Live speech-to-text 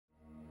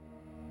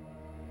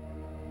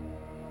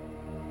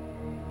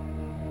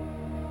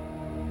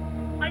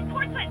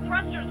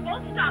thrusters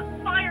won't stop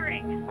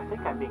firing. I think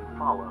I'm being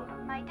followed.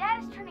 My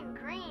dad is turning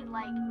green,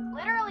 like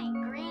literally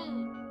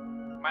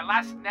green. My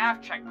last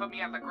nav check put me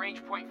at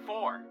Lagrange point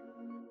 4.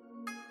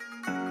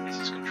 This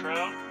is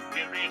Control.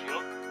 We read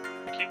you.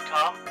 Keep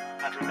calm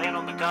and remain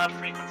on the guard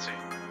frequency.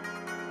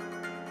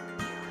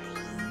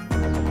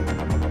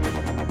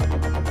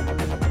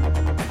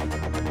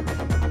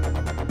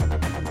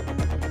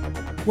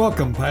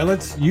 Welcome,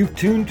 pilots. You've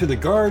tuned to the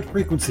guard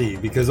frequency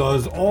because,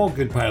 as all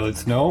good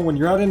pilots know, when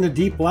you're out in the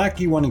deep black,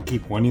 you want to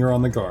keep one ear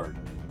on the guard.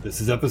 This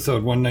is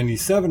episode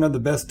 197 of the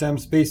Best Damn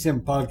Space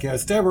Sim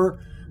podcast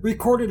ever,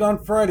 recorded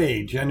on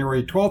Friday,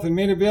 January 12th, and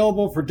made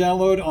available for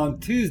download on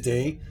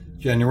Tuesday,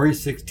 January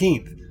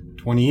 16th,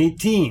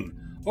 2018,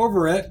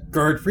 over at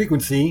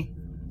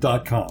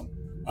guardfrequency.com.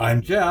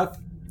 I'm Jeff.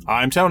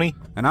 I'm Tony.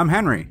 And I'm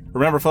Henry.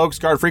 Remember, folks,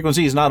 Guard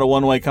Frequency is not a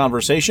one-way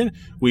conversation.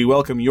 We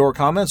welcome your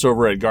comments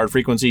over at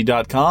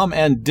guardfrequency.com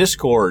and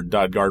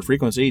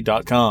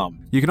discord.guardfrequency.com.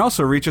 You can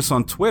also reach us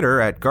on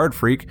Twitter at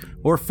GuardFreak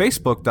or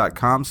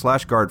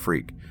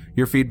facebook.com/GuardFreak.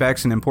 Your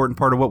feedback's an important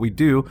part of what we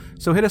do,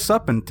 so hit us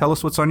up and tell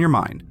us what's on your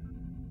mind.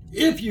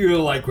 If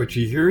you like what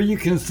you hear, you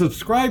can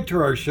subscribe to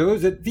our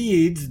shows at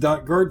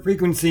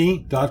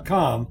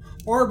feeds.guardfrequency.com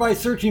or by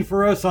searching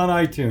for us on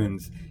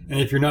iTunes. And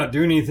if you're not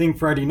doing anything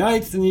Friday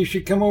nights, then you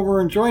should come over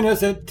and join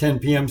us at 10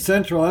 p.m.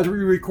 Central as we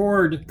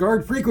record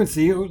Guard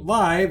Frequency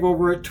live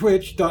over at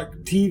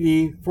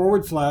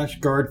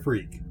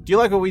twitch.tv/GuardFreak. Do you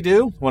like what we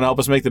do? Want to help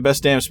us make the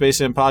best damn Space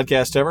Sim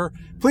podcast ever?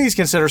 Please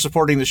consider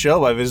supporting the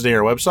show by visiting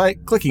our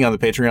website, clicking on the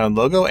Patreon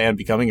logo, and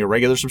becoming a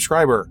regular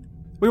subscriber.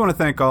 We want to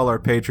thank all our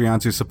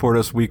Patreons who support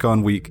us week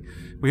on week.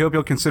 We hope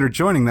you'll consider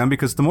joining them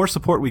because the more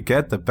support we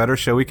get, the better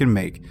show we can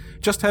make.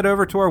 Just head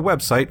over to our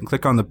website and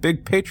click on the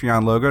big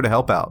Patreon logo to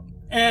help out.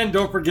 And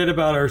don't forget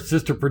about our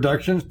sister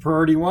productions,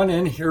 Priority One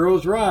and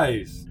Heroes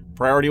Rise.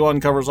 Priority One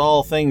covers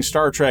all things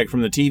Star Trek,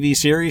 from the TV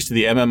series to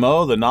the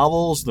MMO, the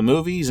novels, the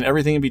movies, and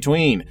everything in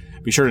between.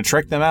 Be sure to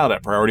check them out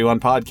at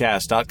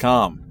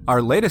PriorityOnePodcast.com.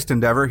 Our latest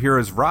endeavor,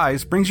 Heroes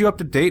Rise, brings you up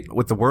to date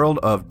with the world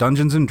of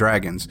Dungeons &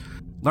 Dragons.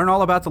 Learn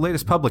all about the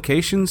latest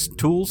publications,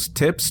 tools,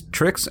 tips,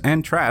 tricks,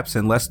 and traps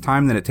in less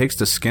time than it takes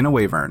to skin a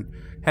wyvern.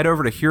 Head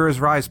over to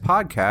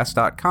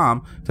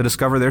HeroesRisePodcast.com to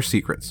discover their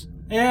secrets.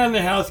 And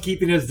the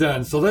housekeeping is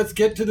done, so let's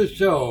get to the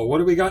show. What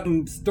do we got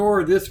in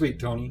store this week,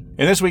 Tony?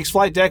 In this week's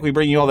Flight Deck, we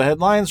bring you all the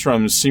headlines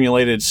from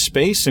simulated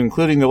space,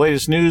 including the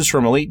latest news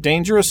from Elite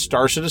Dangerous,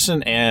 Star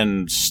Citizen,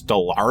 and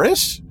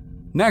Stellaris.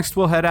 Next,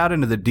 we'll head out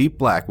into the deep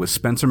black with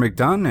Spencer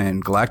McDunn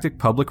and Galactic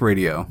Public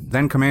Radio.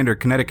 Then Commander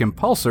Kinetic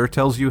Impulsor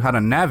tells you how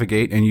to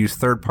navigate and use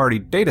third-party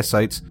data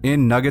sites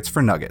in Nuggets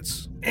for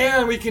Nuggets.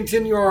 And we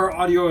continue our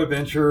audio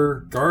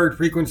adventure, Guard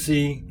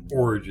Frequency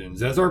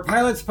Origins, as our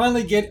pilots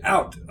finally get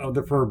out of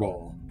the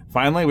furball.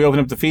 Finally, we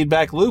open up the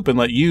feedback loop and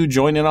let you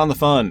join in on the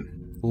fun.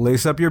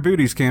 Lace up your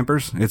booties,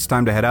 campers. It's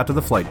time to head out to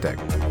the flight deck.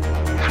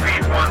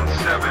 Speed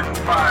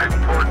 175,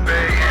 Port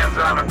Bay, hands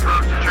on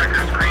approach,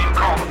 checker screen,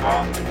 call the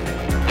ball.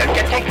 Don't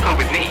get technical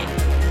with me.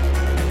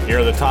 Here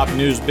are the top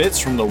news bits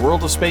from the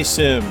world of space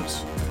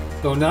sims.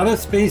 Though not a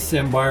space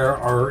sim by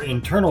our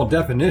internal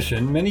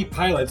definition, many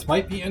pilots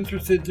might be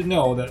interested to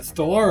know that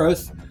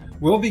Stellaris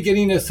will be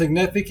getting a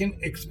significant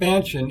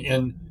expansion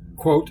in,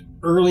 quote,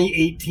 early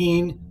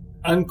 18,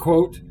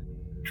 unquote,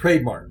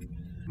 trademark,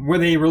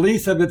 with a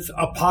release of its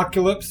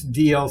Apocalypse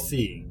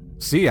DLC.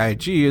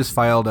 CIG has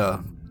filed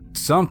a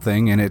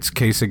something in its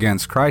case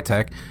against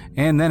Crytek,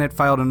 and then it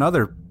filed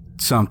another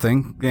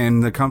something in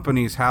the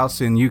company's house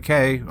in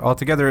UK.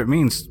 Altogether, it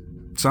means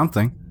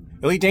something.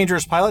 Elite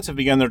Dangerous pilots have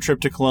begun their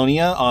trip to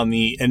Colonia on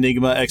the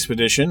Enigma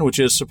expedition, which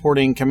is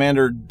supporting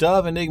Commander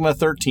Dove Enigma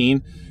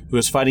 13, who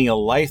is fighting a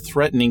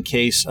life-threatening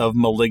case of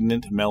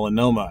malignant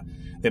melanoma.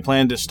 They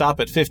plan to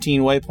stop at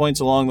 15 waypoints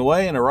along the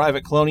way and arrive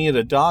at Colonia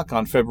to dock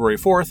on February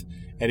 4th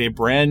at a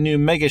brand new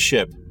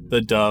megaship,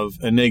 the Dove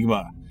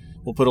Enigma.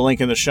 We'll put a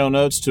link in the show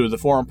notes to the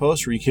forum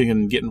post where you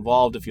can get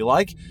involved if you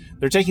like.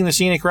 They're taking the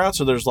scenic route,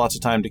 so there's lots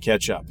of time to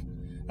catch up.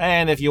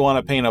 And if you want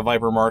to paint a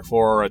Viper Mark IV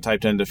or a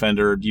Type 10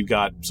 Defender, you've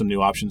got some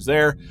new options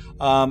there.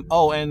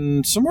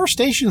 And some more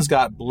stations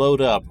got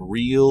blowed up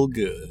real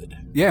good.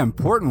 Yeah,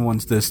 important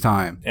ones this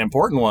time.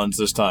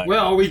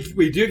 Well,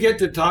 we do get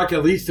to talk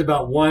at least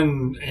about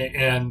one,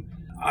 and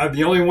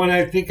the only one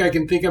I think I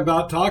can think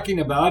about talking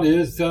about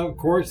is, of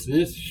course,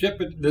 this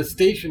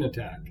station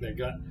attack that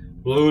got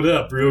blowed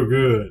up real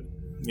good.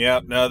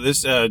 Yeah, no,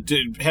 this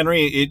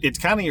Henry, it's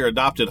kind of your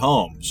adopted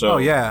home. So, oh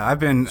yeah,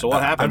 So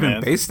what happened? I've been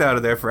man? based out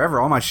of there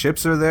forever. All my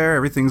ships are there.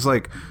 Everything's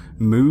like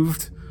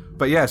moved.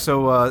 But yeah,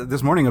 so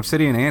this morning,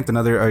 Obsidian Ant,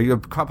 another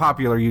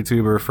popular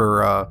YouTuber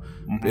for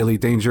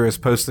Elite Dangerous,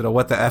 posted a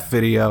What the F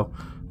video.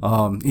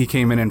 He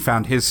came in and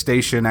found his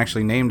station,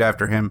 actually named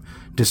after him,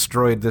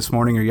 destroyed this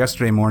morning or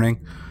yesterday morning.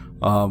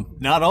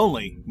 Not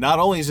only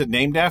is it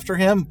named after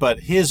him,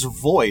 but his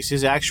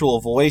actual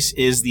voice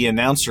is the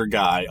announcer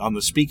guy on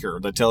the speaker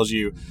that tells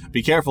you,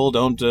 be careful,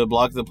 don't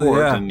block the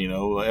port, and,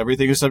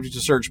 everything is subject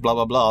to search, blah,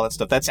 blah, blah, all that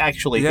stuff. That's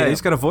actually him.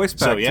 He's got a voice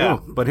pack,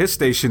 too. But his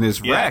station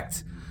is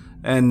wrecked.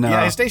 And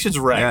Yeah, his station's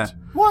wrecked. yeah.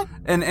 What?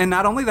 And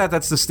not only that,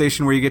 that's the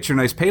station where you get your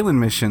nice Palin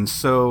missions.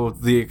 So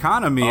the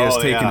economy has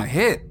taken a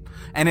hit.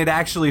 And it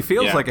actually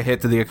feels like a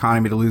hit to the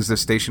economy to lose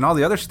this station. All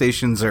the other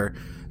stations are,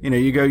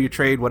 you go, you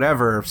trade,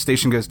 whatever. If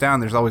station goes down,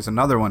 there's always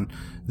another one.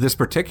 This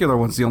particular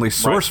one's the only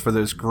source for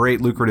those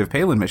great lucrative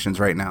Palin missions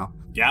right now.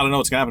 Yeah, I don't know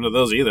what's going to happen to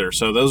those either.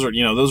 So those are,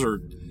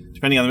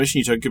 depending on the mission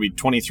you took, it could be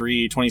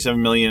 23,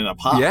 27 million a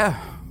pop. Yeah.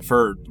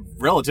 For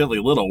relatively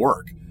little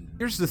work.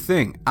 Here's the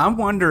thing. I'm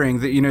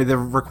wondering that, the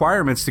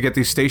requirements to get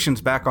these stations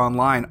back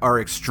online are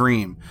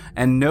extreme.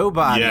 And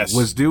nobody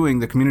was doing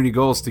the community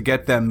goals to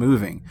get them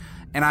moving.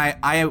 And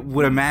I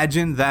would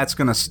imagine that's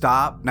going to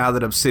stop now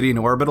that Obsidian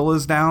Orbital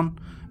is down,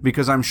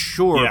 because I'm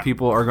sure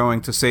people are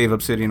going to save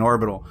Obsidian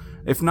Orbital,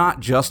 if not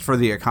just for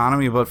the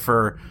economy, but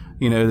for,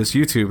 this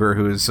YouTuber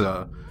who has,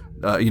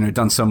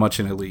 done so much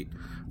in Elite.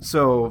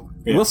 So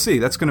we'll see.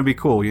 That's going to be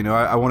cool.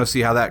 I want to see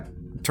how that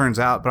turns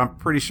out, but I'm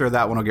pretty sure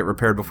that one will get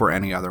repaired before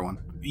any other one.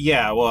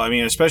 Yeah, well, I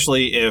mean,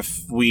 especially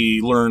if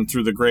we learn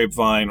through the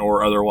grapevine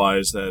or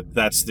otherwise that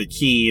that's the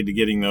key to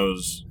getting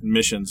those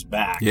missions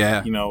back.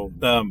 Yeah.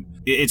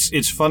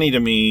 It's funny to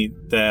me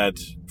that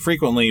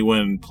frequently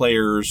when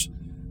players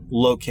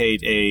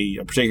locate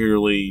a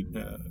particularly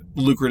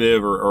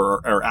lucrative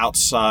or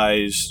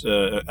outsized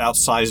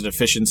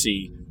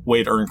efficiency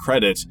way to earn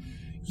credits,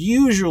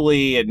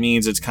 usually it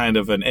means it's kind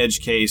of an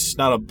edge case,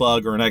 not a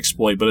bug or an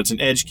exploit, but it's an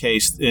edge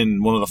case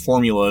in one of the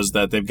formulas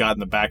that they've got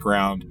in the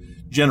background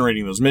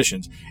generating those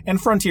missions. And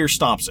Frontier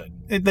stomps it.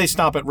 They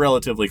stomp it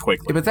relatively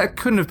quickly. Yeah, but that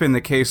couldn't have been the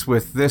case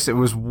with this. It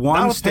was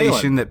one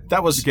station that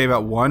gave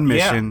out one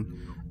mission.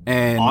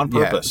 And on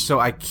purpose. So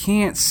I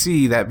can't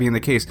see that being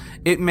the case.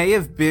 It may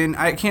have been,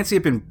 I can't see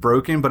it being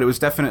broken, but it was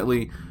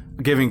definitely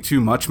giving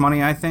too much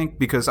money, I think,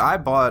 because I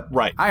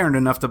earned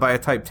enough to buy a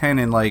Type 10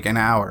 in like an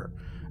hour.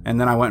 And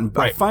then I went and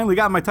I finally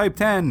got my Type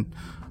 10.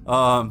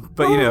 But,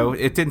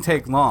 it didn't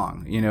take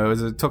long.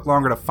 It took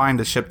longer to find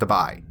a ship to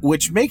buy.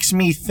 Which makes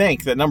me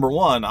think that, number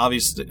one,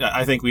 obviously,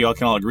 I think we all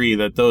can all agree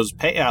that those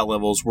payout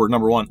levels were,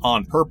 number one,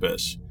 on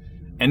purpose.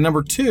 And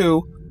number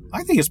two,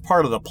 I think it's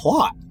part of the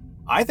plot.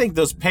 I think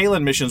those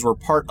Palin missions were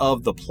part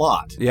of the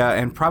plot. Yeah,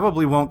 and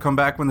probably won't come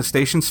back when the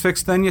station's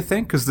fixed then, you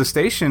think? Because the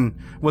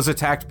station was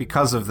attacked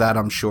because of that,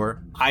 I'm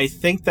sure. I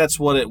think that's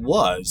what it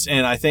was.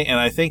 And I think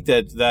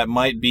that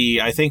might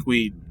be,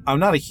 I'm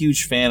not a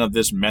huge fan of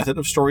this method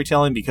of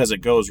storytelling because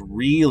it goes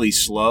really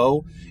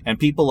slow, and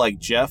people like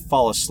Jeff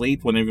fall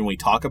asleep whenever we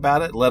talk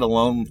about it, let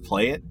alone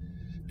play it,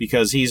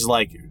 because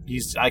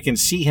I can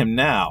see him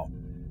now,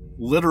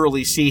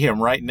 literally see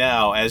him right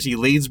now as he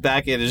leans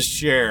back in his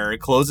chair,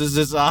 closes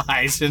his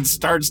eyes, and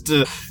starts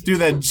to do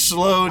that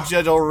slow,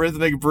 gentle,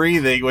 rhythmic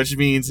breathing, which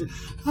means,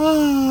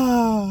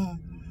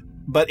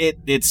 But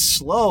it's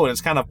slow and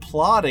it's kind of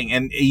plodding,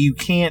 and you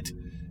can't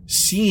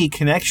see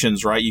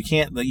connections, right? You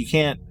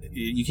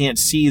can't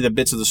see the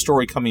bits of the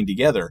story coming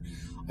together.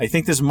 I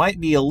think this might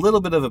be a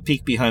little bit of a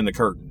peek behind the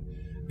curtain,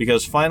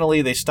 because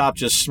finally they stopped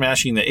just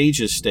smashing the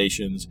Aegis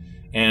stations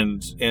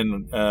and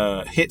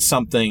hit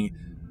something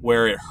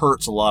where it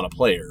hurts a lot of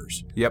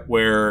players. Yep.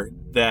 Where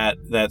that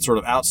sort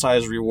of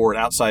outsized reward,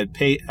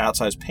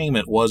 outsized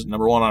payment was,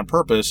 number one, on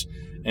purpose,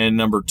 and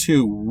number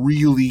two,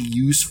 really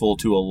useful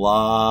to a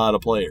lot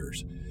of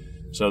players.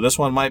 So this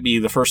one might be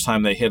the first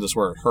time they hit us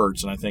where it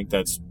hurts, and I think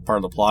that's part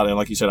of the plot. And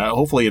like you said,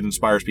 hopefully it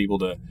inspires people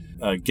to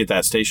get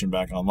that station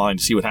back online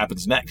to see what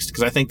happens next,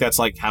 because I think that's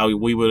like how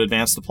we would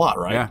advance the plot,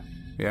 right?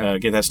 Yeah.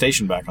 Get that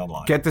station back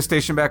online. Get the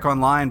station back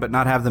online, but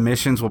not have the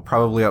missions will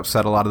probably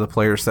upset a lot of the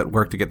players that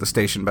work to get the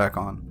station back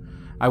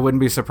on. I wouldn't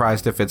be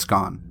surprised if it's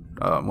gone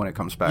when it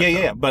comes back.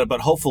 Yeah.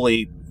 But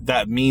hopefully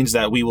that means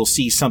that we will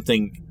see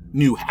something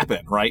new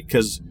happen, right?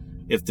 Because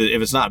if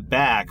it's not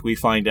back, we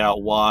find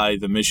out why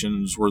the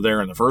missions were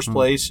there in the first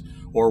place,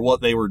 or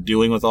what they were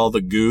doing with all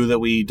the goo that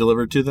we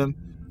delivered to them.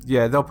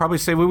 Yeah, they'll probably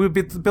say, we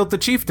built the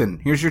chieftain.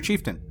 Here's your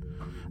chieftain.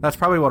 That's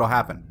probably what'll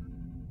happen.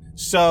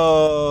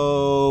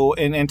 So,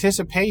 in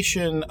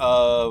anticipation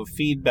of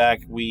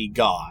feedback we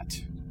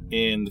got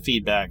in the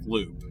feedback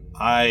loop,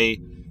 I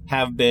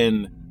have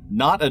been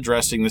not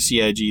addressing the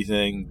CIG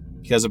thing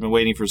because I've been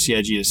waiting for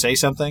CIG to say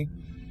something.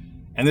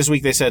 And this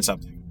week they said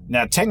something.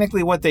 Now,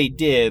 technically what they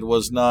did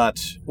was not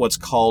what's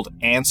called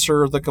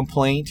answer the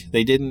complaint.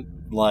 They didn't,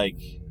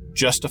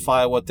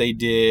 justify what they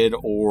did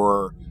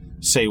or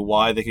say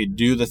why they could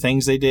do the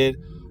things they did.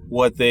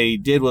 What they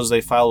did was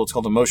they filed what's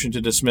called a motion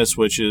to dismiss,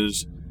 which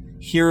is,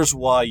 here's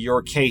why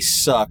your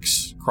case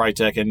sucks,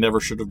 Crytek, and never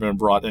should have been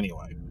brought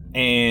anyway.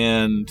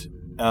 And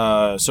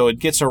so it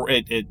gets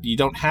you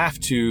don't have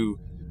to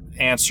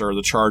answer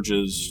the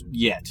charges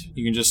yet.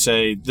 You can just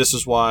say, this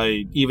is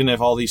why, even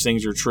if all these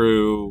things are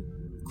true,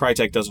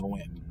 Crytek doesn't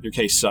win. Your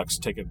case sucks.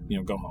 Take it,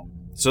 go home.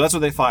 So that's what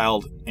they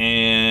filed,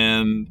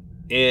 and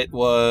it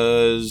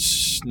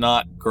was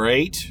not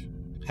great.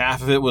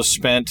 Half of it was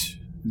spent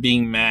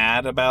being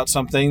mad about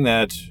something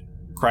that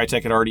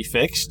Crytek had already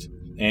fixed,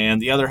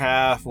 and the other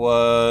half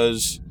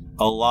was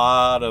a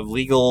lot of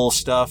legal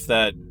stuff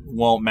that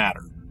won't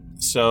matter.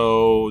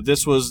 So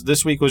this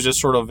week was just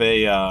sort of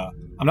a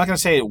I'm not going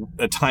to say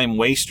a time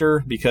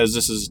waster, because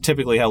this is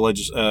typically how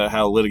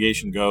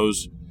litigation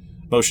goes.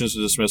 Motions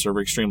to dismiss are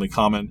extremely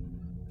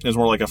common. It's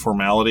more like a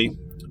formality.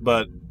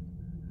 But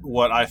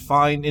what I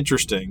find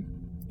interesting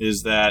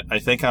is that I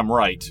think I'm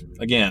right,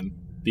 again,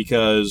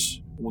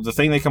 because the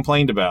thing they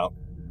complained about,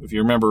 if you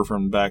remember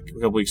from back a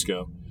couple weeks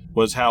ago,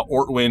 was how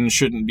Ortwin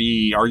shouldn't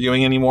be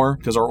arguing anymore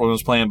because Ortwin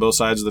was playing both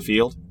sides of the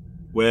field.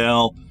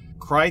 Well,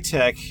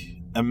 Crytek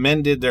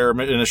amended their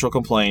initial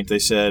complaint. They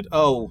said,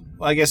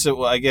 I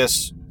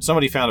guess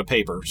somebody found a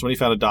paper, somebody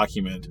found a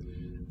document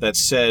that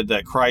said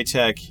that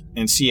Crytek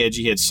and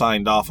CIG had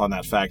signed off on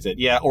that fact that,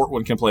 yeah,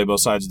 Ortwin can play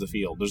both sides of the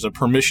field. There's a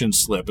permission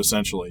slip,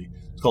 essentially.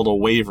 It's called a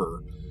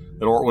waiver,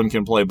 that Ortwin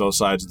can play both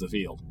sides of the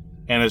field.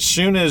 And as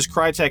soon as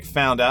Crytek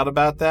found out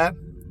about that,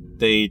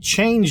 they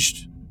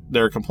changed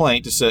their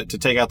complaint to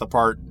take out the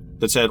part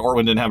that said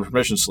Ortwin didn't have a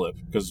permission slip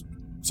because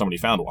somebody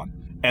found one.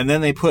 And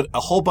then they put a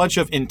whole bunch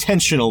of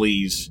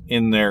intentionallys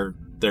in their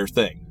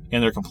thing,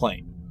 in their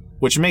complaint,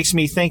 which makes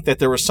me think that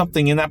there was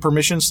something in that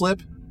permission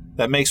slip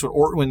that makes what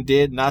Ortwin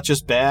did not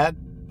just bad,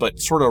 but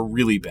sort of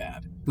really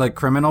bad. Like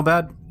criminal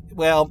bad?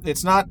 Well,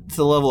 it's not to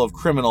the level of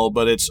criminal,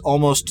 but it's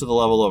almost to the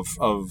level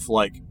of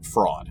like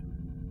fraud.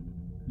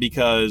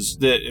 Because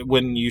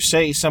when you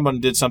say someone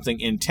did something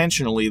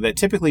intentionally, that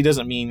typically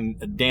doesn't mean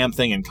a damn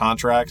thing in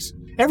contracts.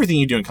 Everything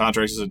you do in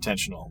contracts is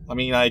intentional. I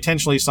mean, I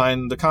intentionally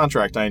signed the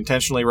contract. I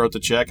intentionally wrote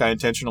the check. I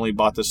intentionally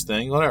bought this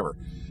thing, whatever.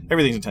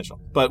 Everything's intentional.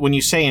 But when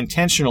you say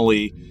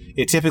intentionally,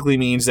 it typically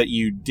means that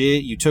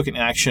you took an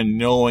action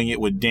knowing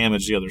it would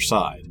damage the other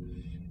side.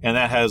 And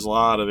that has a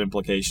lot of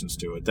implications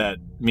to it. That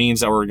means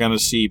that we're going to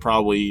see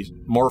probably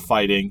more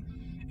fighting,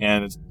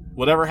 and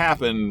whatever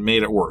happened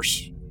made it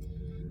worse.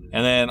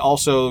 And then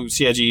also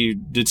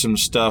CIG did some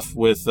stuff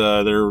with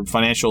their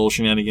financial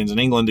shenanigans in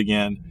England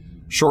again,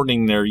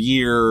 shortening their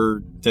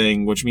year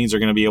thing, which means they're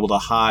going to be able to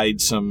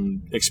hide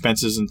some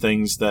expenses and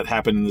things that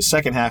happened in the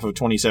second half of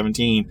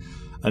 2017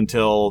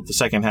 until the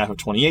second half of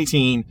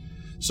 2018.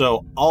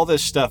 So all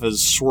this stuff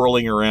is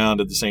swirling around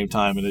at the same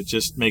time, and it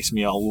just makes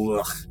me all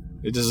ugh.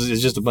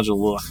 It's just a bunch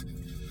of ugh.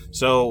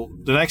 So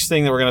the next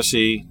thing that we're going to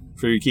see,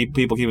 for you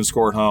people keeping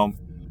score at home,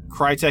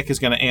 Crytek is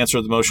going to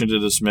answer the motion to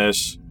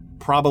dismiss.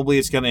 Probably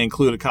it's going to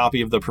include a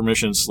copy of the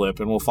permission slip,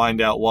 and we'll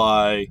find out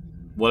why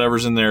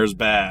whatever's in there is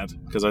bad,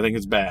 because I think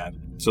it's bad.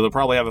 So they'll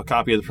probably have a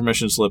copy of the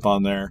permission slip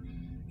on there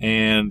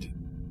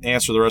and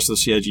answer the rest of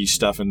the CIG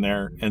stuff in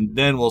there, and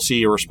then we'll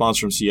see a response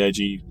from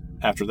CIG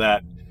after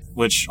that,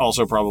 which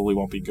also probably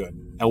won't be good.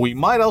 And we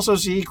might also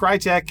see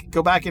Crytek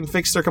go back and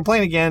fix their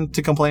complaint again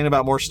to complain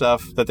about more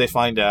stuff that they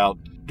find out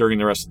during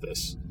the rest of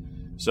this.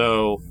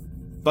 So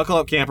buckle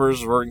up,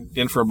 campers. We're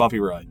in for a bumpy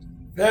ride.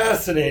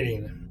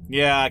 Fascinating.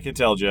 Yeah, I can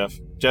tell, Jeff.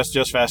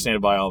 Just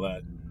fascinated by all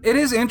that. It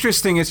is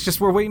interesting. It's just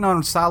we're waiting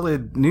on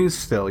solid news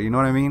still. You know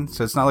what I mean?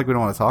 So it's not like we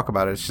don't want to talk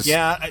about it. It's just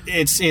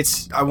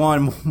it's. I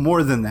want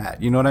more than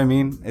that. You know what I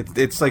mean?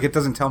 It's like it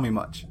doesn't tell me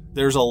much.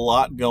 There's a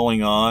lot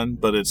going on,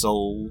 but it's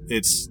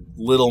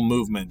little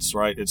movements,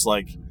 right? It's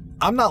like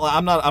I'm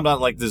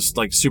not like this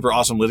like super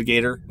awesome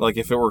litigator. Like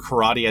if it were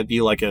karate, I'd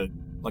be like a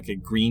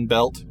green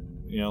belt,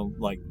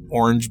 like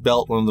orange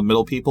belt, one of the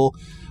middle people.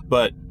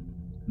 But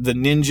the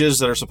ninjas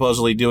that are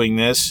supposedly doing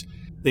this,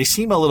 they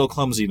seem a little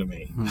clumsy to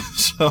me.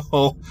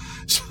 So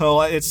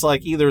it's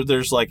like either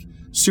there's like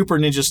super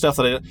ninja stuff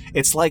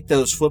it's like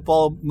those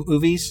football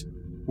movies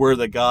where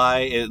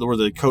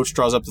the coach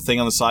draws up the thing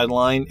on the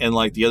sideline and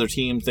like the other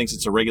team thinks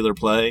it's a regular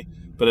play,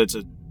 but it's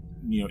a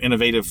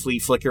innovative flea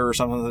flicker or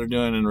something that they're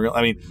doing in real.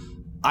 I mean,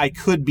 I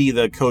could be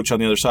the coach on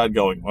the other side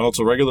going, well, it's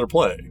a regular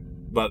play,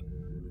 but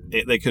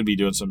they could be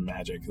doing some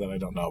magic that I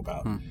don't know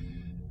about.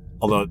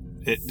 Although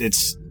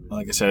it's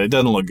like I said, it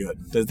doesn't look good.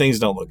 The things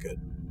don't look good.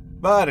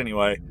 But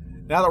anyway,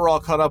 now that we're all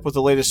caught up with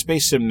the latest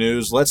space sim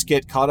news, let's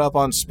get caught up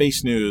on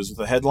space news with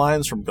the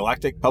headlines from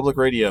Galactic Public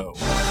Radio.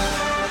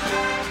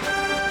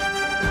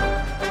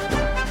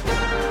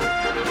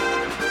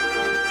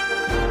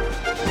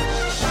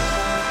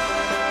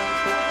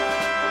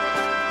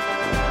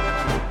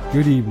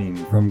 Good evening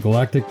from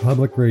Galactic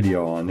Public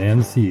Radio on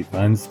Anseath.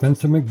 I'm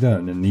Spencer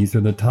McDunn, and these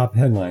are the top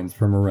headlines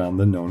from around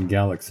the known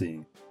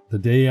galaxy. The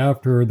day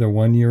after the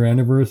one-year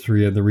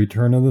anniversary of the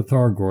return of the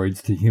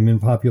Thargoids to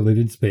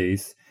human-populated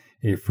space,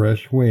 a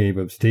fresh wave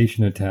of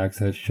station attacks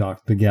has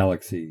shocked the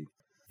galaxy.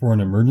 For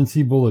an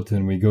emergency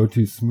bulletin, we go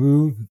to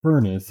Smooth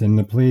Furnace in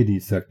the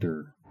Pleiades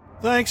sector.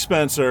 Thanks,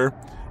 Spencer.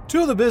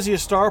 Two of the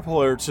busiest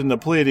starports in the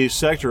Pleiades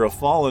sector have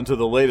fallen to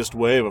the latest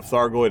wave of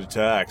Thargoid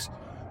attacks.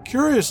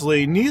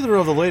 Curiously, neither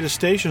of the latest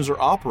stations are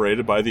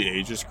operated by the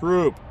Aegis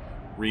Group.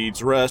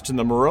 Reed's Rest in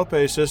the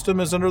Merope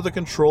system is under the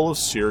control of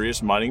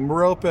Sirius Mining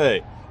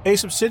Merope, a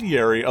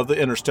subsidiary of the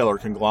Interstellar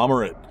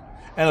Conglomerate.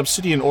 And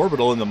Obsidian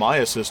Orbital in the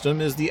Maya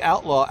system is the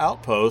outlaw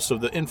outpost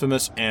of the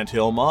infamous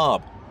Anthill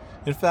Mob.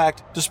 In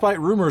fact, despite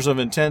rumors of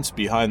intense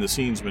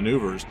behind-the-scenes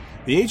maneuvers,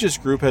 the Aegis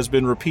Group has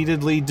been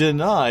repeatedly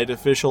denied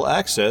official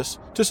access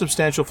to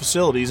substantial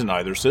facilities in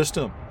either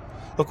system.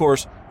 Of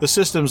course, The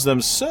systems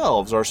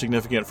themselves are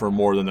significant for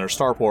more than their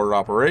starport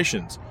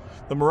operations.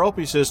 The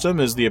Merope system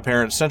is the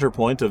apparent center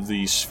point of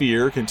the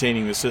sphere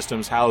containing the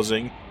systems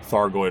housing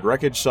Thargoid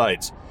wreckage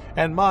sites,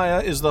 and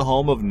Maya is the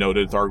home of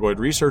noted Thargoid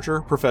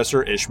researcher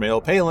Professor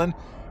Ishmael Palin,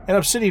 and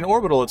Obsidian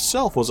Orbital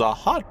itself was a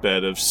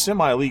hotbed of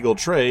semi-legal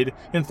trade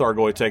in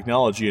Thargoid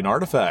technology and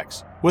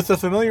artifacts. With the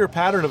familiar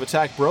pattern of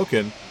attack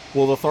broken,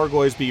 will the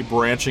Thargoids be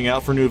branching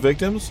out for new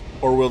victims,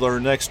 or will their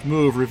next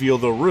move reveal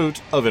the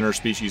root of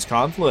interspecies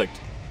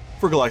conflict?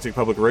 For Galactic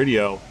Public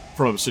Radio,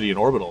 from Obsidian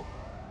Orbital,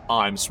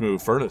 I'm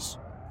Smooth Furnace.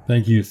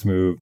 Thank you,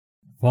 Smooth.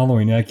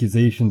 Following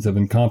accusations of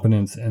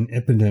incompetence and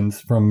impotence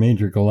from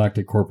major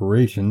galactic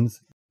corporations,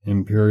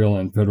 Imperial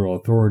and federal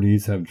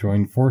authorities have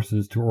joined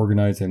forces to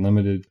organize a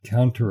limited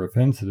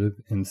counteroffensive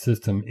in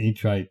System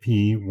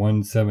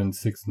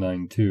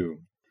HIP-17692.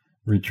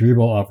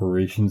 Retrieval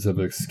operations of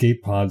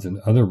escape pods and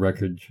other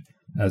wreckage,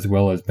 as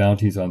well as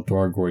bounties on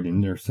Thargoid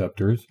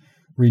interceptors,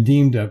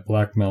 redeemed at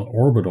Blackmount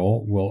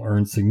Orbital, will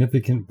earn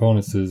significant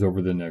bonuses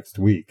over the next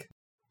week.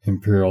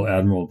 Imperial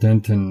Admiral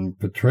Denton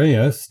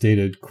Petraeus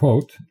stated,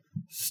 quote,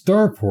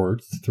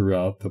 "Starports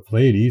throughout the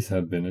Pleiades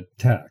have been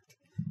attacked.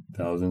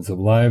 Thousands of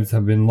lives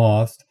have been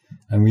lost,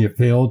 and we have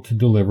failed to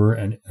deliver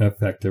an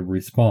effective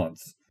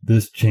response.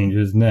 This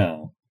changes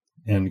now."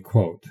 End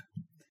quote.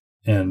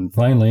 And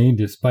finally,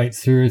 despite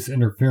serious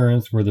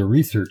interference with the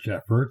research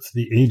efforts,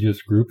 the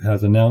Aegis Group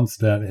has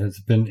announced that it has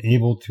been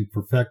able to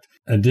perfect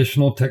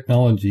additional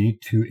technology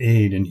to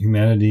aid in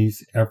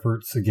humanity's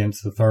efforts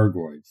against the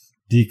Thargoids.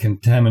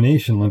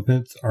 Decontamination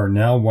limpets are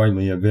now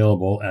widely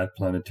available at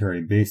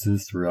planetary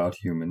bases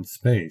throughout human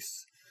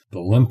space.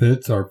 The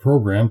limpets are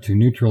programmed to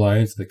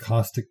neutralize the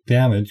caustic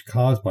damage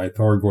caused by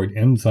Thargoid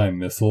enzyme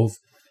missiles,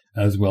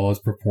 as well as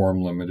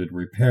perform limited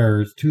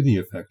repairs to the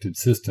affected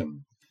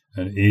system.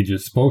 An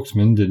Aegis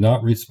spokesman did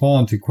not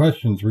respond to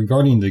questions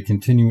regarding the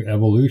continued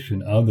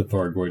evolution of the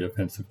Thargoid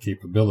offensive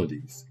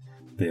capabilities.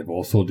 They have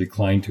also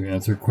declined to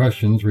answer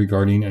questions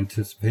regarding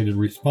anticipated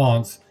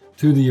response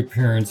to the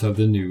appearance of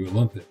the new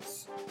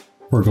limpets.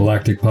 For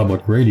Galactic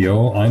Public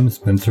Radio, I'm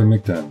Spencer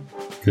McDonough.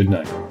 Good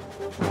night.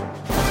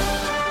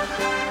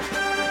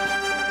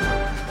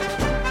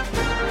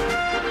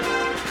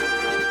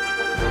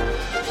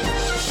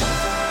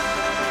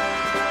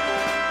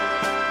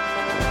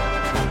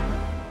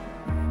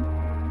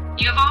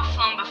 You have all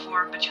flown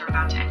before, but you're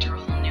about to enter a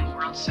whole new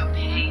world, so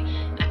pay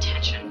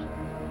attention.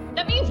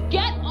 That means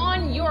get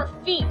on your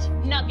feet,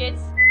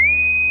 Nuggets.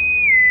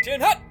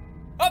 Chin hut!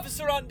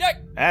 Officer on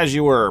deck! As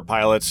you were,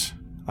 pilots.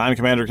 I'm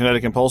Commander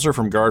Kinetic Impulsor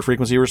from Guard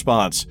Frequency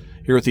Response,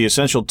 here with the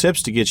essential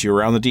tips to get you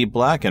around the deep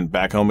black and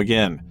back home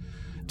again.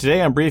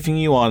 Today I'm briefing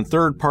you on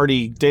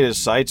third-party data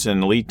sites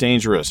in Elite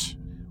Dangerous.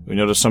 We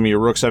noticed some of your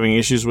rooks having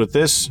issues with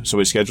this, so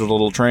we scheduled a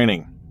little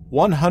training.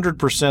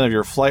 100% of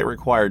your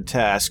flight-required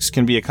tasks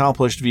can be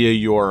accomplished via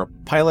your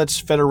Pilots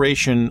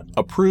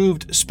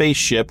Federation-approved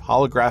spaceship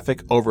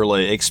holographic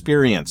overlay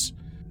experience.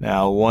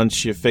 Now,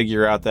 once you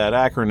figure out that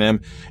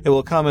acronym, it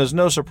will come as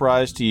no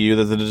surprise to you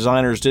that the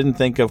designers didn't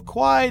think of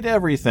quite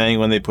everything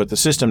when they put the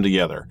system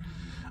together.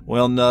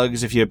 Well,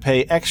 Nugs, if you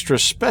pay extra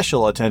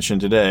special attention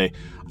today,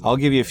 I'll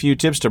give you a few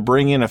tips to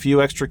bring in a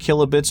few extra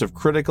kilobits of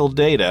critical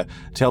data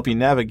to help you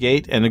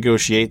navigate and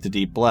negotiate the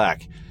deep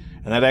black.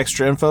 And that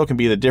extra info can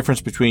be the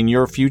difference between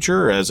your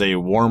future as a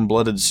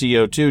warm-blooded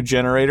CO2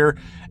 generator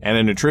and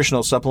a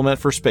nutritional supplement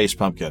for space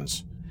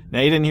pumpkins. Now,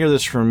 you didn't hear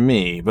this from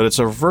me, but it's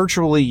a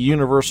virtually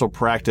universal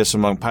practice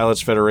among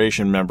Pilots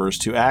Federation members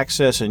to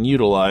access and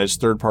utilize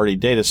third-party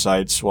data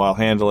sites while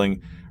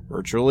handling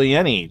virtually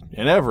any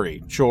and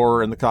every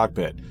chore in the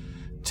cockpit.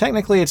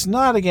 Technically, it's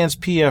not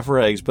against PF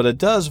regs, but it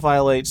does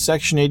violate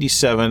Section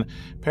 87,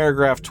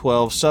 Paragraph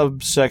 12,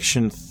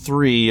 Subsection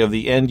 3 of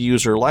the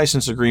End-User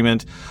License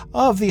Agreement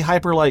of the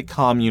Hyperlight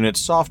Comm Unit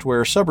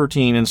software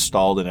subroutine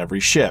installed in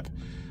every ship.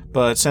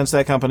 But since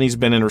that company's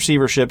been in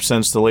receivership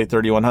since the late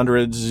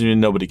 3100s,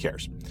 nobody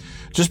cares.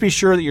 Just be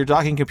sure that your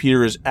docking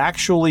computer is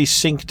actually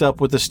synced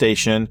up with the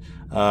station,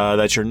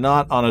 that you're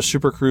not on a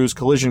supercruise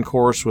collision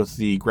course with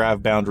the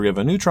grav boundary of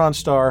a neutron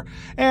star,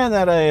 and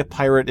that a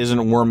pirate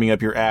isn't warming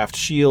up your aft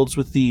shields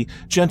with the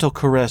gentle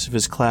caress of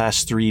his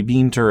Class 3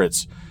 beam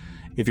turrets.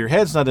 If your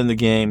head's not in the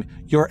game,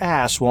 your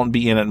ass won't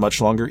be in it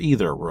much longer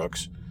either,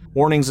 Rooks.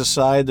 Warnings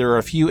aside, there are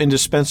a few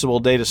indispensable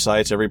data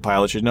sites every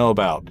pilot should know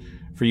about.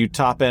 For you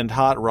top-end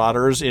hot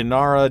rodders,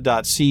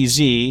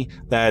 Inara.cz,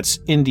 that's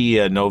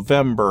India,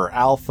 November,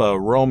 Alpha,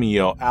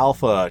 Romeo,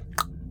 Alpha,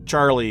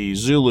 Charlie,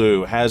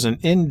 Zulu, has an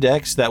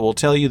index that will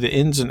tell you the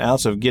ins and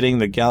outs of getting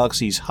the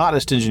galaxy's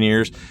hottest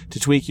engineers to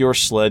tweak your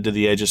sled to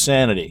the edge of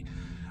sanity.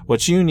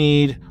 What you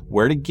need,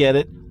 where to get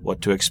it,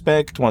 what to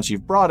expect once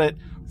you've brought it,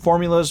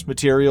 formulas,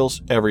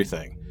 materials,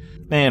 everything.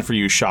 And for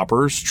you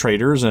shoppers,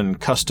 traders, and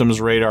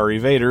customs radar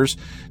evaders,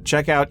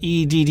 check out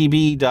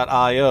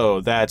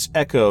eddb.io. That's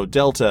Echo,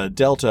 Delta,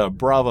 Delta,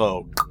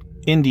 Bravo,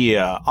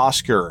 India,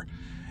 Oscar.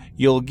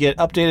 You'll get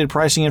updated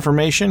pricing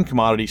information,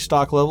 commodity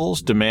stock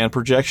levels, demand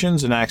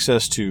projections, and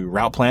access to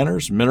route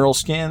planners, mineral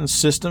scans,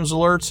 systems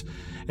alerts,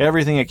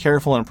 everything a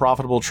careful and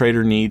profitable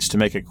trader needs to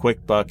make a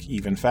quick buck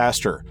even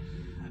faster.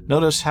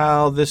 Notice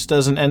how this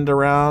does an end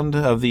around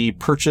of the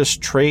purchase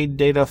trade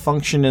data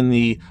function in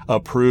the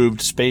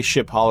approved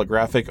spaceship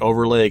holographic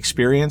overlay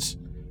experience?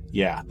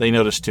 Yeah, they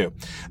noticed too.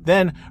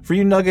 Then, for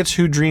you nuggets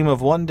who dream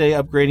of one day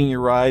upgrading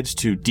your rides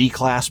to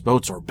D-class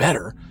boats or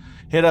better,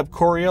 hit up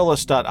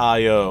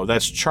Coriolis.io.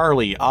 That's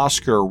Charlie,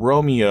 Oscar,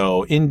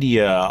 Romeo,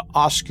 India,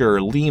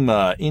 Oscar,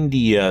 Lima,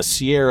 India,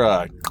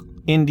 Sierra,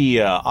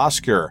 India,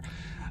 Oscar.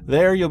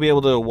 There you'll be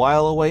able to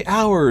while away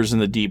hours in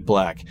the deep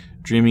black,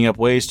 dreaming up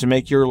ways to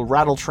make your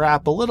rattle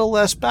trap a little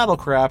less battle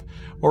crap,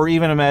 or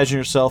even imagine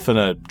yourself in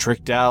a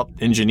tricked out,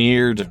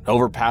 engineered,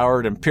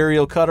 overpowered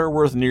Imperial cutter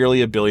worth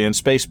nearly $1 billion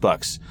space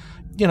bucks.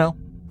 You know,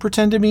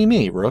 pretend to be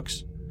me,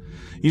 Rooks.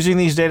 Using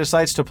these data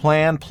sites to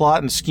plan,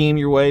 plot, and scheme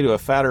your way to a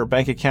fatter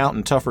bank account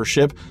and tougher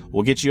ship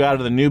will get you out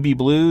of the newbie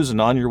blues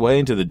and on your way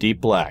into the deep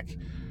black.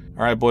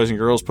 All right, boys and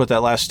girls, put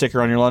that last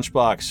sticker on your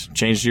lunchbox.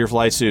 Change to your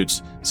flight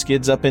suits.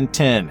 Skids up in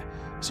 10.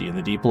 See you in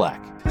the deep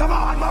black. Come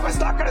on, Mama's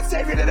not gonna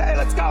save you today.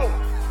 Let's go.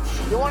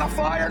 You wanna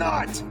fly or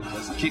not?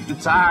 Let's kick the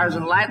tires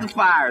and light the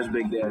fires,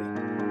 Big Daddy.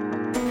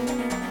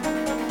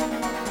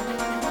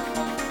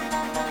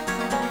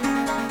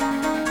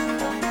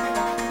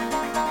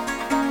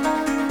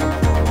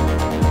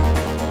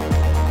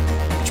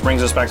 Which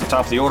brings us back to the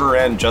top of the order,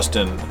 and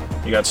Justin,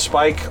 you got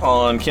Spike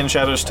on Kin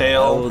Shadow's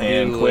tail,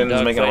 and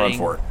Quinn's making a run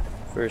for it.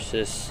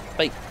 Versus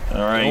Spike.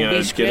 All right, you're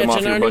going to get him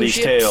off your buddy's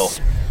tail.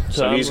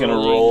 So he's going to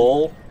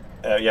roll.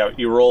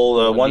 You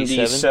roll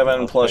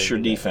 1d7 plus your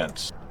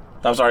defense.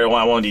 I'm sorry,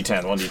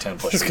 1d10. 1d10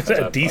 plus your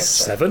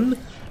defense. A d7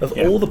 of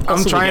all the possible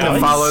I'm trying guys?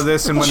 to follow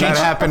this, and when that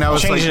happened, I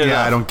was like,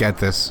 yeah, I don't get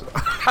this.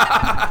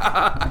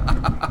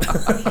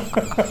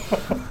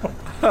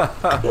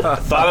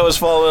 Thought I was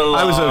following along.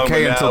 I was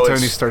okay until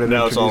Tony started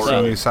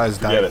introducing new size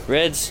die.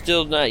 Red's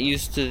still not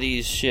used to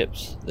these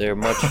ships. They're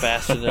much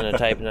faster than a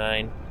Type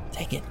 9.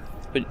 Take it.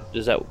 But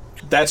does that...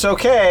 That's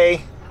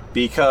okay,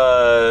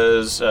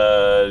 because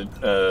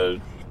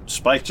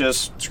Spike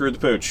just screwed the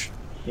pooch.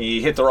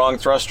 He hit the wrong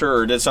thruster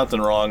or did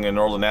something wrong and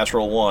rolled a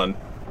natural 1.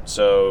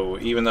 So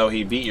even though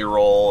he beat your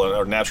roll,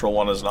 a natural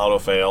 1 is an auto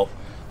fail.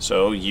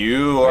 So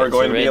you are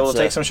going to be able to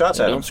take some shots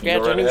at him. Don't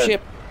scratch our new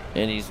ship.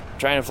 And he's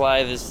trying to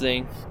fly this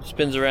thing.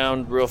 Spins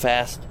around real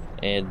fast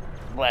and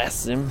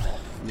blasts him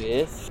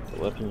with... The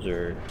weapons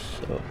are...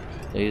 So,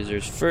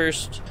 lasers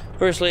first.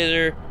 First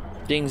laser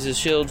dings his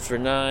shield for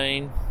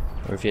 9.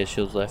 Or if he has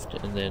shields left.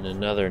 And then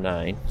another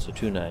 9. So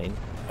 2 9.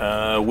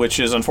 Which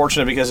is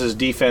unfortunate because his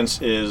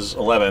defense is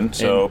 11,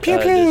 so pew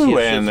pew,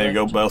 and they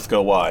both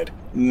go wide.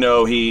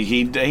 No,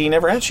 he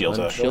never had shields.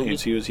 Actually,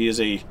 he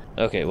is a.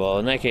 Okay, well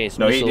in that case,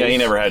 no, he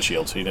never had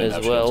shields. He didn't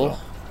have well. Shields,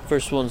 so.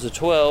 First one's a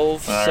 12.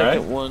 All second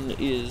right. one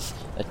is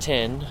a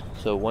 10.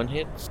 So 1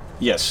 hit.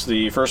 Yes,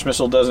 the first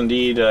missile does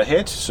indeed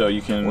hit, so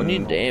you can. 20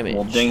 damage.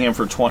 We'll ding him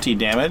for 20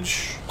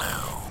 damage.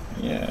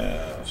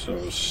 Yeah,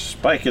 so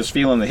Spike is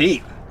feeling the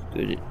heat.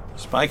 Good.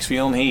 Spike's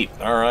feeling heat.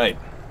 All right,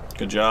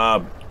 good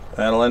job.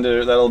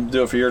 That'll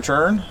do it for your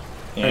turn,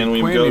 and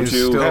we Quinn go is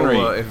to still, Henry.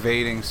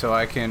 Evading, so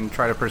I can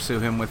try to pursue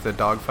him with the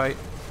dogfight.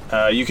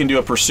 You can do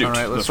a pursuit. All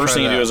right, the first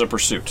thing you do is a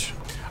pursuit.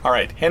 All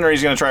right,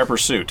 Henry's going to try a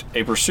pursuit.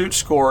 A pursuit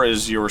score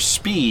is your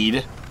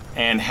speed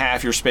and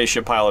half your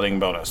spaceship piloting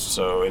bonus.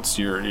 So it's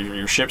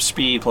your ship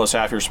speed plus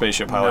half your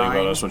spaceship piloting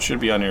bonus, which should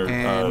be on your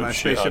and my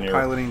spaceship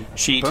piloting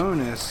sheet.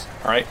 Bonus.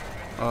 All right.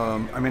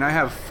 I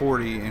have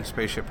 40 in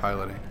spaceship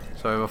piloting,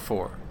 so I have a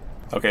 4.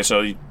 Okay,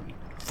 so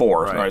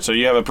 4. Right. All right, so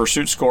you have a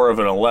pursuit score of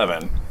an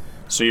 11.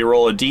 So you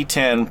roll a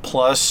d10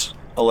 plus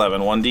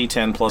 11.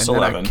 1d10 plus and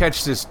 11. Then I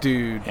catch this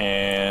dude.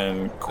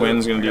 And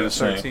Quinn's going to do the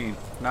same. 13.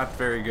 Not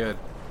very good.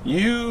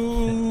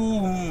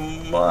 You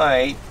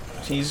might.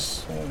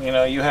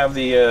 You have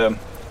the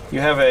you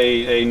have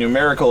a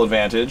numerical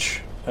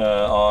advantage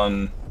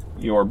on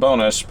your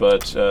bonus,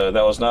 but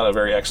that was not a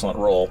very excellent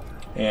roll.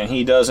 And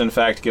he does in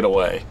fact get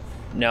away.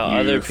 Now you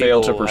other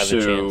fail people to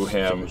pursue have a chance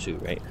him. to pursue,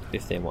 right?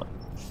 If they want.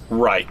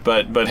 Right,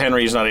 but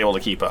Henry's not able to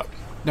keep up.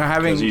 Now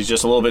because he's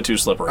just a little bit too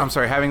slippery. I'm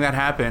sorry, having that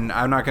happen,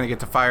 I'm not going to get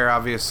to fire,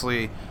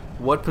 obviously.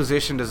 What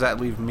position does that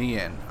leave me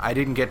in? I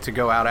didn't get to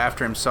go out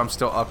after him, so I'm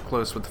still up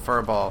close with the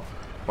furball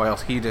while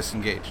he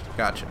disengaged.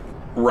 Gotcha.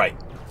 Right.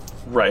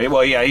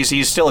 Well, yeah,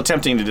 he's still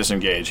attempting to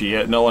disengage.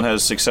 No one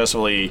has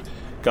successfully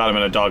got him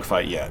in a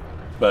dogfight yet,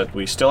 but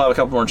we still have a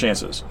couple more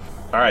chances.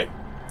 All right.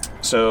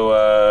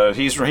 So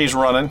he's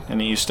running,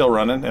 and he's still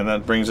running, and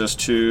that brings us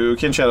to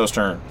Kin Shadow's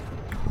turn.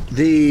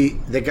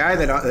 The guy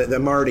that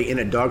I'm already in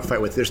a dogfight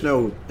with,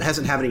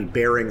 hasn't have any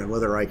bearing on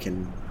whether I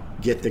can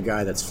get the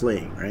guy that's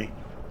fleeing, right?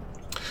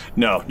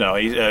 No.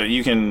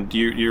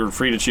 You're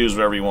free to choose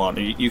whatever you want.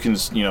 You can,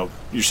 your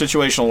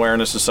situational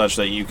awareness is such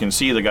that you can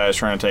see the guys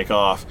trying to take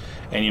off,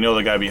 and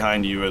the guy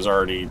behind you has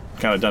already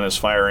kind of done his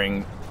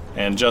firing,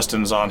 and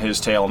Justin's on his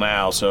tail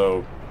now,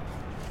 so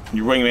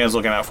your wingman's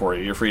looking out for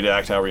you. You're free to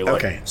act however you like.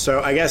 Okay,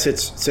 so I guess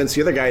since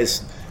the other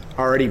guy's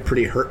already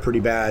pretty hurt,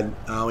 pretty bad,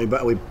 we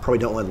probably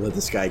don't want to let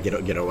this guy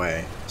get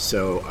away.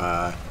 So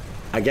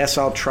I guess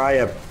I'll try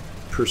a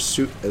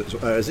pursuit.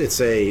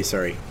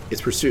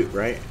 It's pursuit,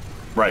 right?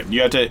 Right.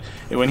 You have to,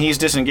 when he's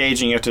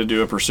disengaging, you have to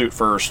do a pursuit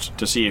first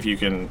to see if you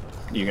can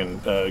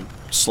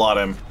slot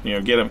him.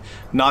 Get him,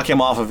 knock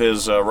him off of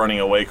his running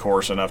away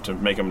course enough to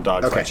make him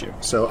dogfight you.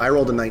 So I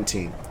rolled a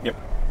 19. Yep.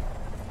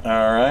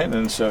 All right,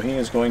 and so he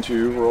is going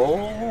to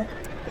roll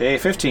a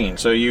 15.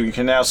 So you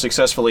can now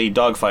successfully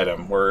dogfight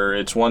him, where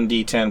it's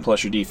 1d10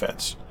 plus your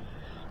defense.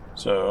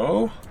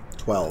 So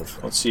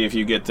 12. Let's see if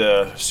you get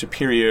the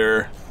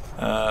superior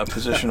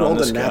position on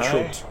this guy. I rolled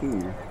a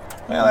natural 2.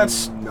 Well,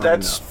 that's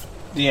enough.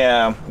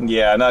 Yeah,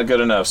 not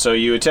good enough. So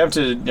you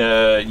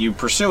you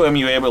pursue him,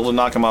 you're able to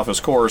knock him off his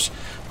course,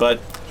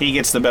 but he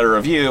gets the better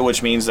of you,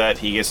 which means that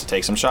he gets to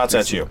take some shots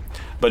at you.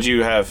 But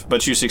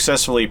you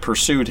successfully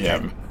pursued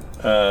him.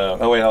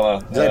 Oh wait, hold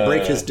on. Did I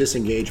break his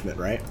disengagement,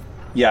 right?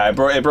 Yeah,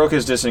 it broke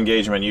his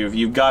disengagement.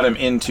 You got him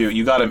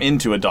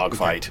into a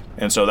dogfight,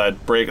 and so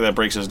that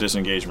breaks his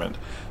disengagement.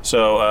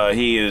 So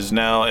he is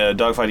now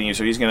dogfighting you.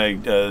 So he's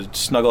going to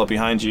snuggle up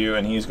behind you,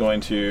 and he's going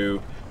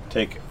to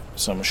take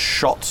some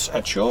shots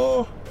at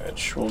you,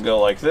 which will go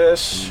like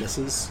this. He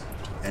misses,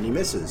 and he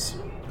misses.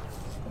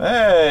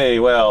 Hey,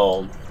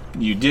 well,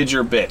 you did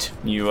your bit.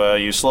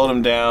 You slowed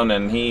him down,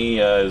 and he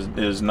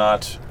is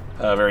not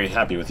very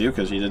happy with you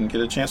because he didn't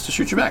get a chance to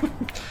shoot you back.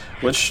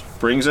 Which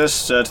brings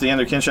us to the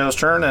end of Kinshadow's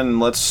turn, and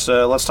let's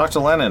talk to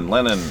Lennon.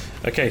 Lennon.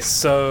 Okay,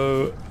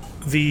 so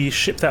the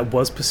ship that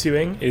was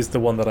pursuing is the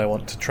one that I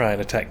want to try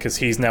and attack because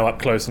he's now up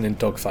close and in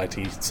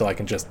dogfighty, so I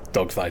can just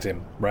dogfight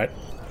him, right?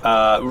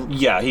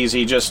 Yeah,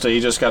 he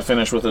just got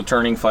finished with a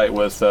turning fight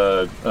with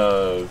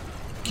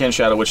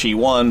Kinshadow, which he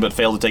won but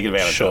failed to take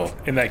advantage of. Sure.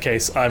 In that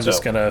case, I'm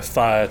just going to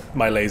fire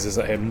my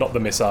lasers at him, not the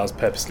missiles,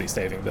 purposely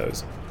saving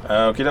those.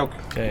 Okie doke.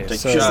 Okay, take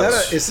so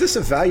shots. Is this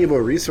a valuable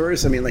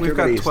resource? I mean, like we've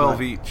got 12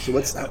 not, each. So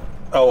what's that?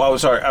 Oh, I'm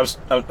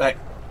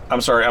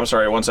sorry. I'm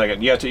sorry. 1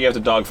 second. You have to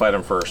dogfight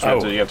him first. You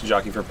have to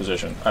jockey for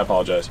position. I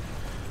apologize.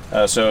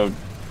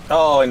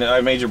 And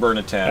I made you burn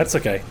a 10. That's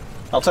okay.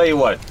 I'll tell you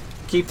what.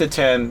 Keep the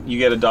 10. You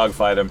get to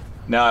dogfight him.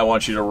 Now I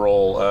want you to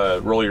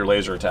roll your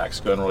laser attacks.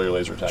 Go ahead and roll your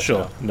laser attacks.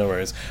 Sure, now. no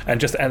worries. And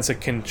just to answer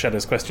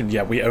Kinshadow's question,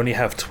 yeah, we only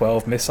have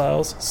 12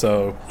 missiles,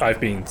 so I've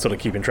been sort of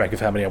keeping track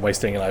of how many I'm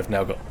wasting, and I've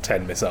now got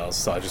 10 missiles,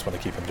 so I just want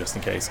to keep them just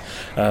in case.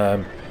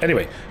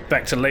 Anyway,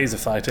 back to laser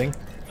fighting.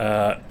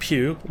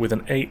 Pew with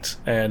an 8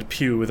 and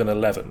Pew with an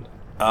 11.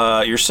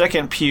 Your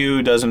second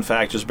Pew does in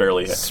fact just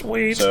barely hit.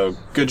 Sweet. So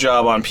good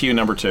job on Pew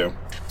number 2.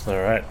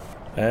 All right,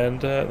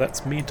 and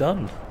that's me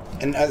done.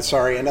 And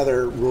sorry,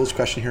 another rules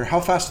question here. How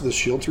fast do the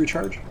shields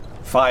recharge?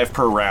 5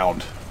 per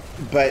round.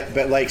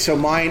 But like, so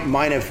mine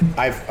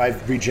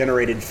I've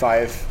regenerated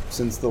 5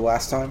 since the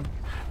last time.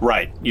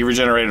 Right, you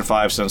regenerated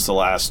 5 since the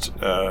last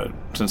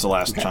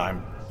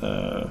time.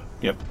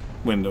 Yep,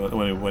 when it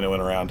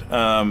went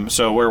around.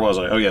 So where was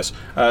I? Oh yes,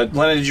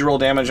 Lennon, did you roll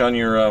damage on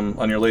your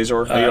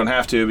laser? No, you don't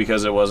have to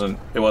because it wasn't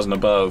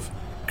above.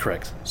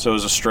 Correct. So it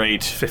was a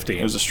straight 15.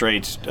 It was a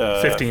straight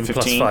 15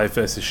 plus 5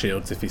 versus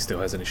shields if he still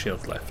has any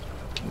shields left.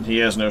 He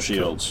has no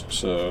shields,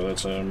 so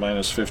that's a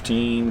minus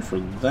 15 for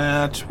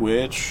that.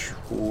 Which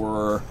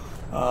for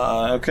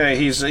okay,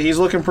 he's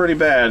looking pretty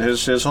bad.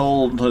 His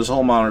whole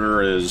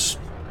monitor is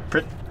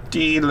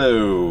pretty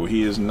low.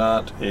 He is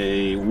not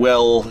a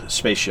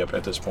spaceship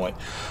at this point.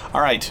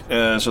 All right,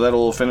 so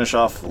that'll finish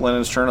off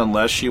Lennon's turn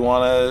unless you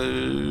want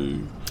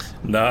to.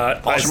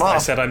 No, I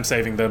said I'm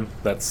saving them.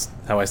 That's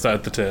how I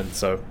started the turn.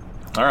 So.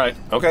 All right.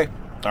 Okay.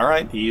 All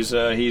right. He's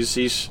no,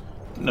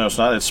 it's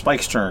not. It's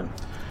Spike's turn.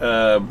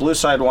 Blue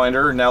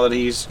Sidewinder, now that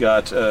he's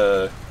got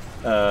the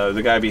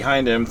guy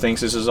behind him,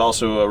 thinks this is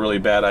also a really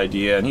bad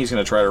idea, and he's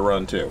going to try to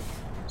run too.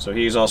 So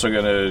he's also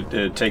going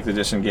to take the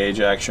disengage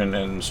action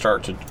and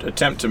start to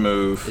attempt to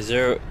move.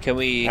 Can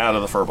we out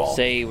of the furball?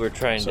 Say we're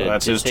trying to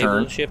that's his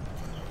turn. The ship?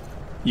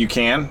 You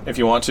can if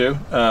you want to.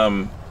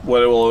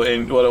 What it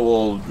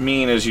will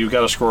mean is you've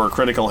got to score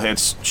critical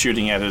hits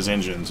shooting at his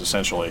engines,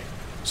 essentially.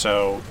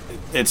 So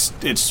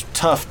it's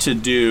tough to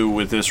do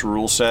with this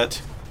rule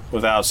set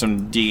without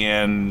some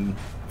DN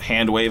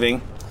hand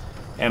waving,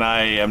 and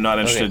I am not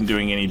interested in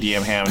doing any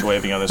DM hand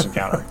waving on this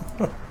encounter.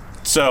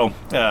 So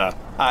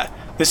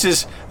this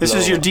is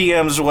your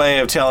DM's way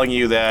of telling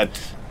you that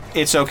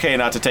it's okay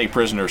not to take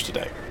prisoners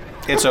today.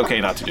 It's okay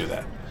not to do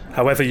that.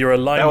 However, your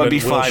alignment would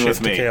be will fine shift with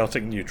to me.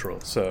 chaotic neutral.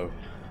 So,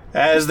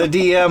 as the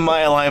DM,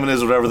 my alignment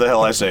is whatever the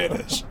hell I say it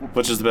is,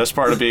 which is the best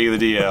part of being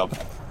the DM.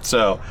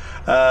 So,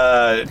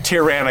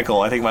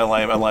 tyrannical. I think my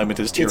alignment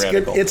is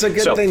tyrannical. It's a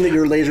good thing that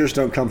your lasers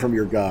don't come from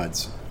your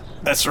gods.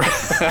 That's right.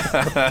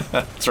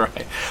 That's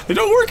right. They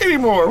don't work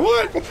anymore.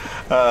 What?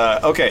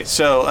 Okay,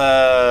 so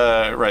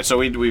right. So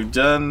we've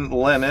done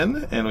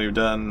Lennon and we've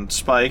done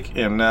Spike,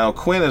 and now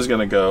Quinn is going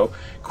to go.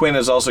 Quinn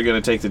is also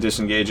going to take the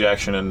disengage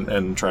action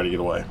and try to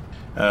get away.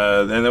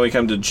 And then we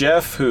come to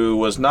Jeff, who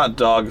was did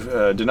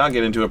not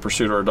get into a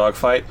pursuit or a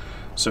dogfight,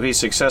 so he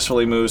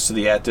successfully moves to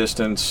the at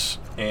distance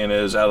and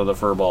is out of the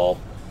furball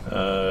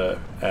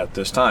at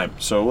this time.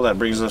 So that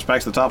brings us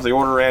back to the top of the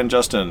order, and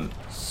Justin.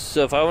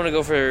 So if I want to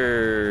go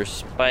for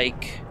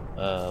Spike,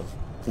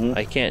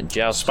 I can't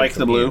joust Spike him the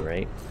from blue, here,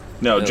 right?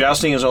 No,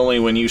 jousting is only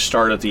when you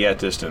start at the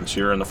distance.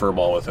 You're in the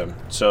furball with him.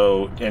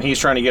 So, and he's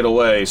trying to get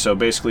away. So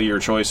basically, your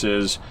choice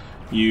is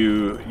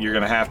you're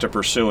going to have to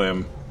pursue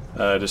him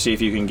to see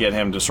if you can get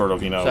him to sort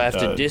of, So I have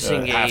to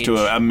disengage. Have to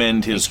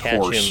amend his catch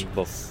course him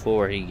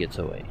before he gets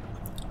away.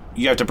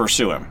 You have to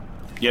pursue him.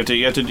 You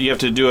have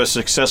to do a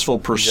successful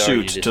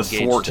pursuit to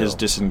thwart his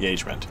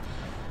disengagement,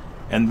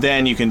 and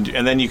then you can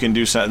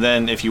do something.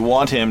 Then if you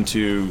want him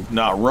to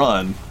not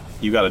run,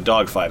 you got to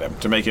dogfight him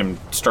to make him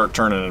start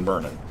turning and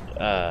burning.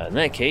 In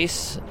that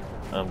case,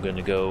 I'm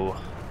gonna go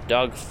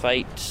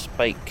dogfight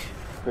Spike.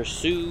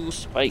 Pursue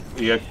Spike.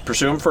 You got to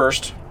pursue him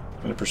first.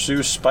 I'm gonna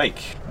pursue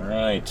Spike. All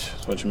right,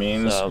 that's what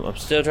means. So I'm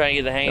still trying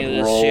to get the hang of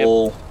this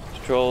roll. ship.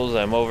 Controls.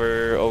 I'm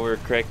over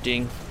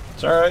correcting.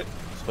 It's all right.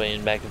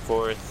 Swaying back and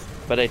forth.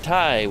 But I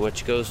tie,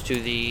 which goes to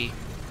the...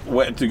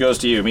 What goes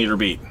to you, meet or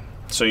beat.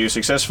 So you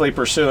successfully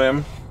pursue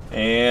him,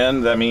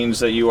 and that means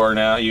that you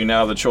now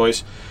have the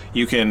choice.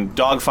 You can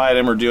dogfight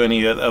him or do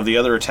any of the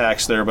other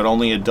attacks there, but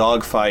only a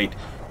dogfight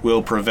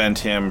will prevent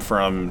him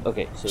from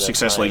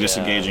successfully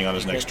disengaging on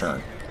his next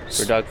turn.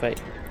 For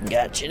dogfight.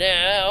 Gotcha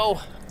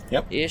now.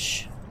 Yep.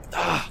 Ish.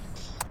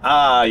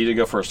 You did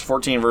go first.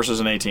 14 versus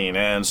an 18.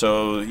 And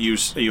so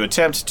you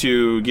attempt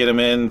to get him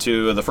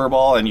into the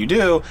furball, and you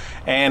do,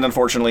 and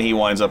unfortunately he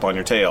winds up on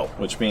your tail,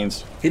 which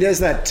means... He does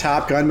that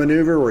Top Gun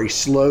maneuver where he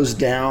slows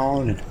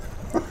down.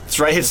 That's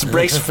right, hits the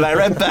brakes and fly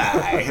right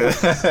by.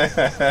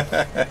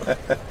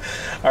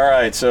 All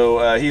right,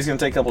 so he's going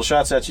to take a couple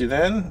shots at you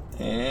then,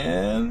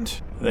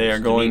 and they are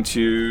going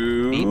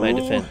to... Beat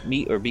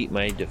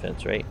my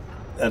defense, right?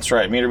 That's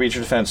right. Meter beat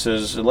your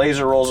defenses.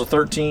 Laser rolls a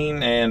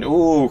 13, and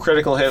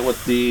critical hit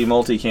with the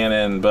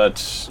multi-cannon,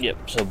 but yep.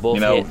 So both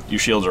hit. Your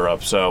shields are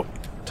up, so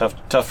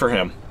tough for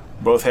him.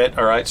 Both hit.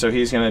 All right. So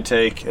he's going to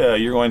take.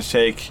 You're going to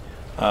take.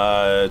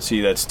 Let's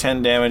see. That's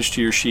 10 damage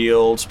to your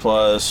shields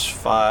plus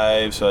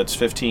 5, so that's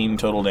 15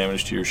 total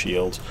damage to your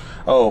shields.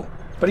 Oh,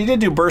 but he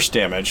did do burst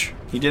damage.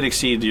 He did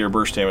exceed your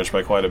burst damage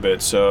by quite a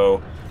bit.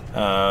 So,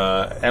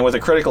 and with a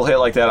critical hit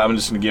like that, I'm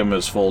just going to give him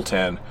his full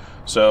 10.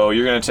 So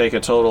you're going to take a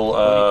total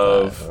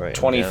of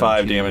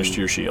 25 damage to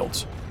your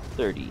shields.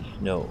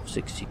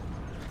 60.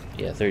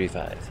 Yeah,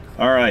 35.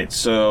 All right,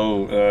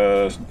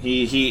 so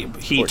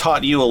he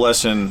taught you a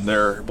lesson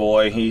there,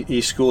 boy. He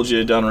schooled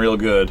you, done real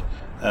good.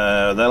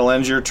 That'll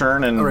end your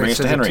turn and bring us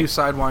to Henry. The two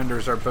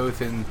Sidewinders are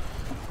both in,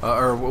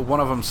 or one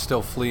of them's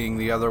still fleeing.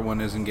 The other one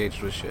is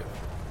engaged with ship.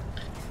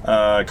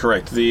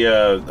 Correct.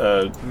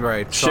 The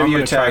right. So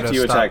you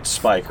attacked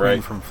Spike,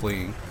 right? From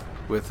fleeing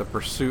with a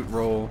pursuit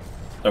roll.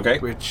 Okay.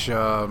 Which,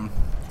 all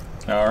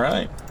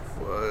right.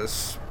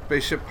 Was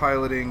spaceship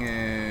piloting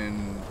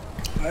and...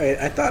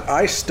 I thought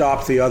I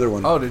stopped the other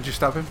one. Oh, did you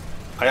stop him?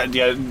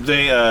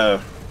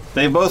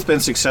 They've both been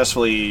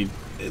successfully...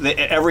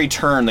 every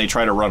turn they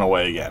try to run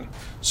away again.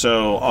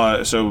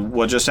 So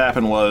what just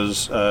happened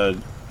was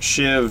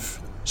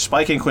Shiv,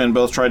 Spike and Quinn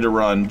both tried to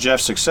run.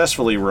 Jeff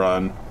successfully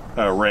ran.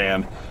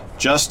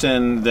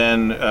 Justin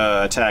then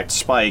attacked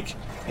Spike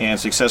and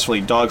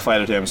successfully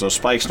dogfighted him, so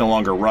Spike's no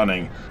longer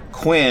running.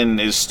 Quinn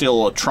is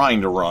still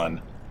trying to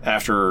run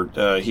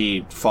after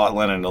he fought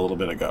Lennon a little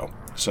bit ago.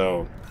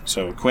 So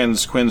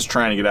Quinn's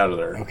trying to get out of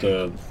there.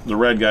 Okay. The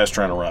red guy's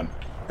trying to run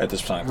at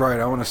this time. Right,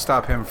 I want to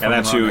stop him from and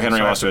that's who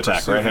Henry wants to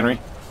attack, right, Henry?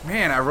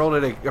 Man, I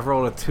rolled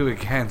a 2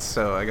 again,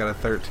 so I got a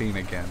 13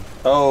 again.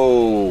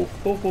 Oh.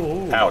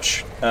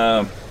 Ouch.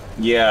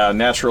 Yeah,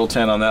 natural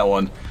 10 on that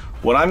one.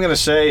 What I'm going to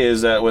say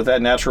is that with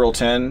that natural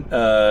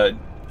 10,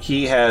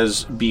 he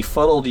has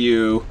befuddled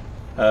you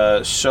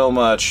so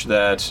much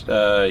that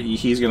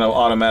he's going to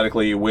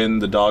automatically win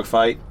the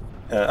dogfight.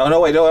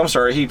 I'm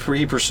sorry. He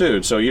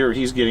pursued, so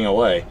he's getting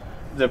away.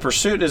 The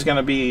pursuit is going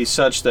to be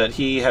such that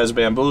he has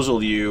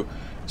bamboozled you,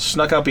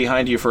 snuck up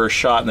behind you for a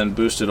shot, and then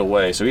boosted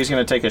away. So he's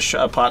going to take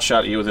a pot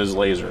shot at you with his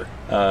laser.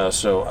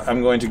 So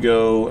I'm going to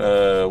go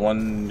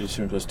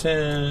 1d7 plus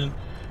 10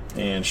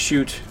 and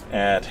shoot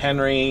at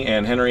Henry.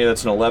 And Henry,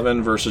 that's an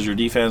 11 versus your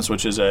defense,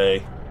 which is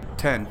a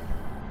 10.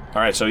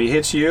 All right, so he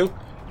hits you,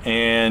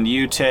 and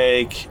you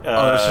take 10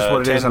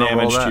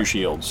 damage to your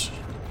shields.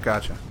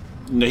 Gotcha.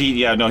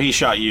 No, he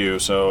shot you.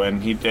 So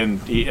he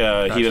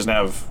doesn't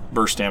have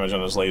burst damage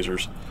on his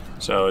lasers,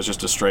 so it's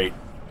just a straight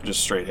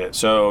hit.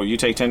 So you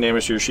take 10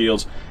 damage to your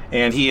shields,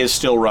 and he is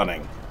still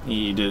running.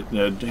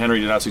 Henry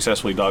did not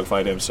successfully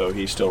dogfight him, so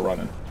he's still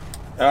running.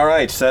 All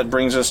right, that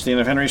brings us to the end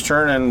of Henry's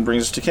turn and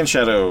brings us to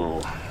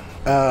Kinshadow.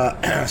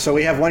 So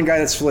we have one guy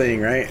that's fleeing,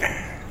 right?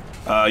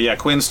 Yeah,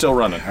 Quinn's still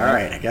running. All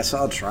right, I guess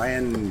I'll try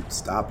and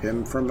stop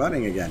him from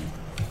running again.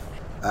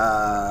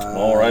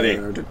 Alrighty.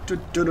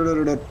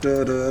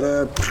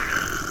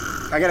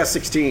 I got a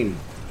 16.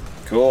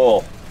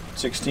 Cool.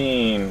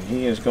 16.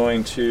 He is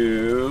going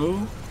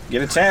to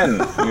get a 10.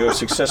 You have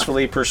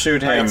successfully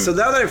pursued him. Right, so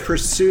now that I've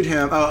pursued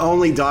him,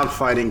 only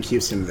dogfighting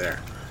keeps him there.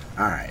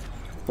 All right.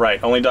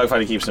 Right, only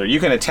dogfighting keeps him there. You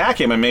can attack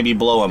him and maybe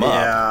blow him up.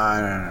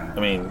 Yeah. I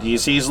mean,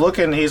 he's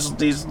looking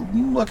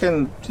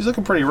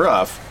pretty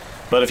rough.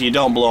 But if you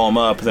don't blow him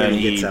up, then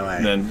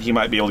he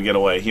might be able to get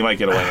away. He might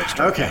get away next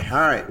turn. Okay, all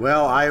right.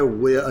 Well, I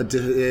will.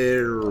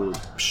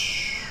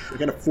 I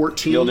got a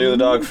 14. You'll do the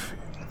dog.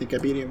 I think I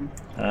beat him.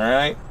 All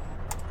right.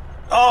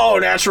 Oh,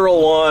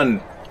 natural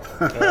 1.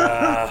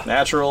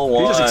 Natural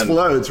 1. He just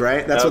explodes,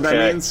 right? That's what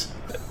that means?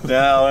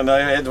 No.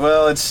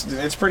 Well,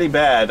 it's pretty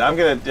bad. I'm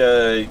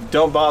gonna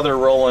don't bother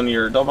rolling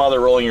your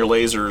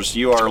lasers.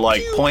 You are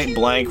like point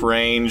blank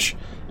range,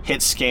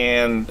 hit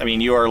scan. I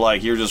mean, you're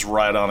just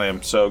right on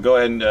him. So go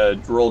ahead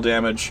and roll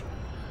damage.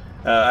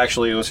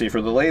 Actually, let's see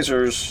for the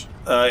lasers.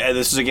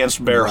 This is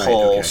against bare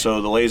hull, okay.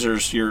 So the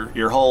lasers,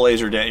 your hull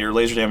laser, your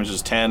laser damage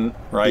is 10,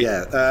 right?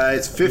 Yeah,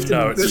 it's 15.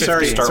 No, it's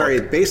 15.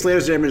 Sorry. Base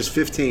laser damage is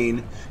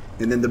 15,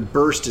 and then the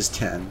burst is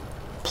 10.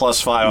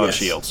 Plus 5 on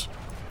shields.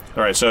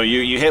 All right, so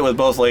you hit with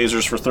both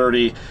lasers for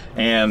 30,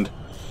 and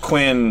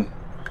Quinn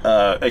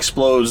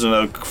explodes in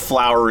a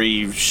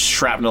flowery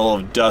shrapnel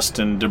of dust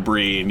and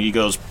debris, and he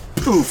goes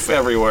poof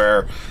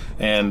everywhere,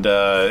 and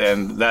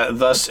that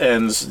thus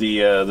ends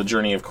the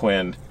journey of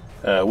Quinn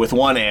with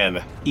one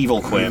N,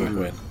 Evil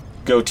Quinn,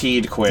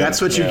 goateed Quinn. That's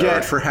what you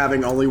get for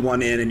having only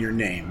one N in your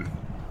name.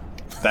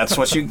 That's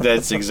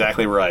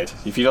exactly right.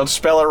 If you don't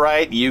spell it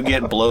right, you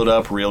get blowed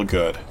up real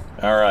good.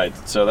 All right,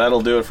 so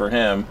that'll do it for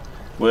him,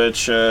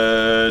 which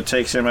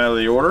takes him out of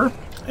the order,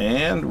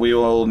 and we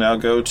will now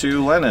go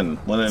to Lennon.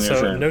 Lennon,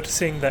 your turn.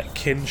 Noticing that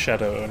Kin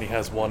Shadow only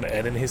has one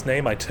N in his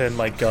name, I turn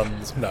my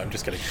guns... No, I'm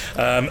just kidding.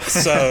 I'm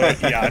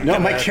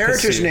my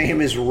character's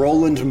name is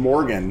Roland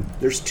Morgan.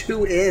 There's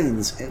 2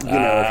 N's, if you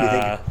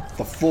think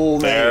the full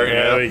name.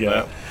 There we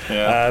go.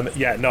 Yeah.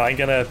 I'm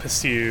going to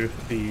pursue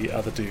the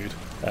other dude,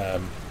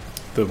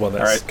 the one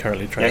that's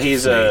currently trying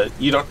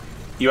to...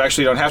 You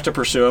actually don't have to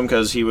pursue him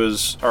because he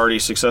was already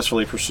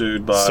successfully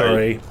pursued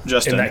by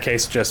Justin. In that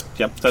case, just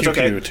that's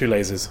okay. 2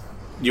 lasers.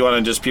 You want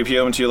to just pew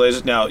him 2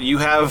 lasers? Now, you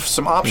have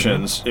some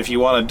options. Mm-hmm. If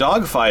you want to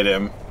dogfight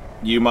him,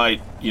 you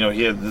might,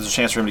 there's a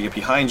chance for him to get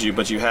behind you,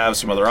 but you have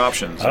some other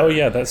options. Oh,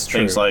 yeah, that's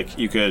true. Things like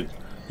you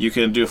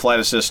can do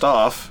flight assist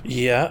off.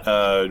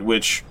 Yeah.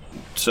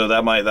 So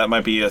that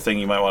might be a thing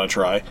you might want to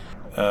try.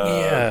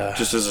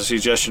 Just as a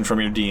suggestion from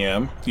your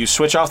DM. You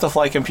switch off the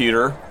flight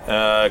computer,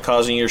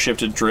 causing your ship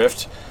to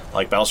drift,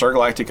 like Battlestar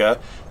Galactica.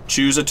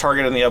 Choose a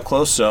target in the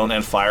up-close zone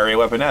and fire a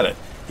weapon at it.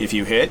 If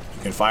you hit,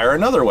 you can fire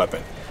another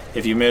weapon.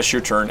 If you miss,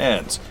 your turn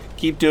ends.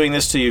 Keep doing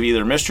this till you've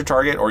either missed your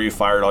target or you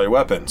fired all your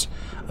weapons.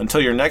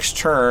 Until your next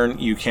turn,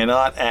 you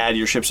cannot add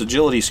your ship's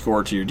agility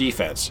score to your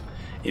defense.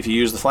 If you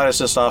use the flight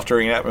assist off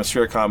during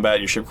atmospheric combat,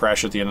 your ship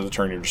crashes at the end of the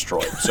turn, you're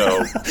destroyed.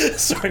 So,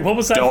 sorry, what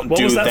was that? Don't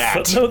do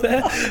that. Footnote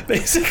there,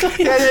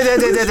 basically.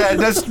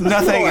 That's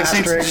nothing.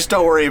 Just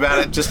don't worry about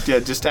it.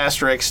 Just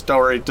asterisk.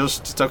 Story.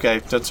 It's okay.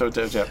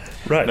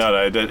 Right.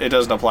 No, it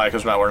doesn't apply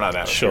because we're not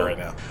in atmosphere right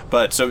now.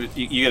 But so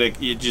you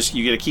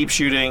gotta keep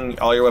shooting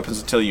all your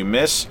weapons until you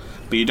miss,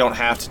 but you don't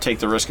have to take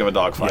the risk of a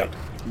dogfight. Yep.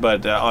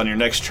 But on your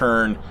next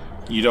turn,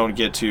 you don't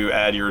get to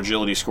add your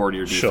agility score to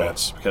your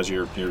defense because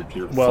you're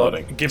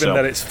floating. Given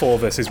that it's 4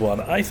 versus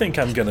 1, I think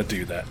I'm going to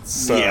do that.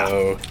 So,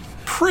 yeah.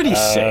 Pretty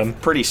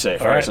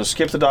safe. All right, so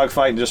skip the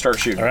dogfight and just start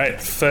shooting. All right,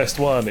 first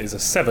one is a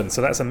 7,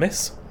 so that's a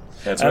miss.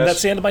 That's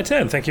the end of my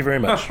turn. Thank you very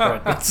much.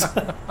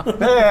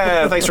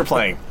 Yeah, thanks for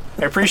playing.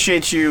 I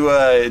appreciate you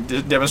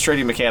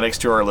demonstrating mechanics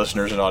to our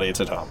listeners and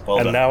audience at home.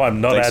 Well done. Now I'm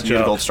not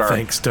agile.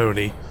 Thanks,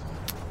 Tony.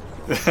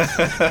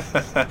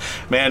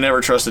 Man,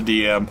 never trust a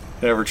DM.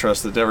 Never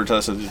trust a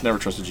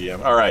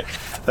GM. All right,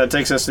 that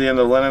takes us to the end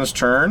of Lennon's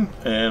turn,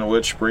 and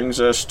which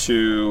brings us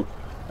to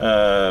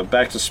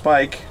back to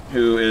Spike,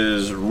 who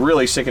is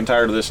really sick and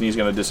tired of this, and he's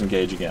going to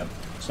disengage again.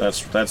 So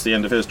that's the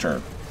end of his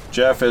turn.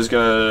 Jeff is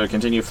going to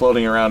continue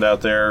floating around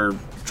out there,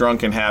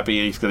 drunk and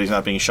happy because he's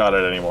not being shot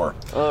at anymore.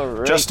 All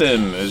right.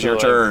 Justin, is your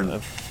turn.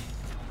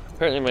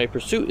 Apparently, my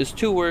pursuit is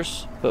 2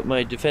 worse, but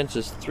my defense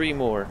is 3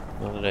 more.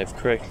 Now that I've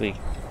correctly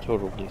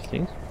totaled these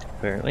things,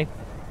 apparently.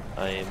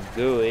 I am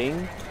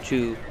going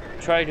to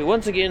try to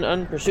once again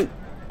unpursuit,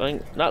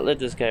 not let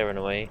this guy run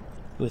away,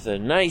 with a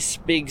nice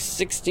big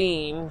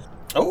 16.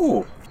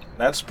 Oh,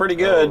 that's pretty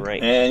good.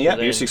 Right. And yeah,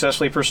 you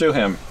successfully pursue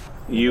him.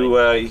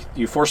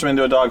 You force him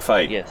into a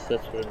dogfight. Yes,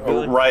 that's what I'm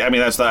doing. Right, I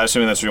mean,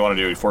 assuming that's what you want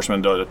to do. You force him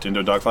into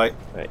a dogfight.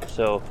 Right,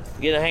 so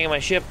get a hang of my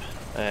ship.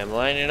 I'm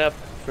lining up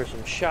for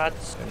some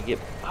shots. And get...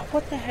 Oh,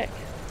 what the heck?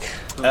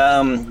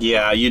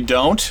 Yeah, you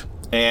don't.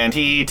 And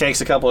he takes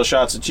a couple of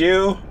shots at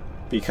you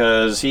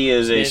because he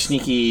is a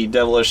sneaky,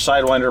 devilish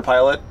Sidewinder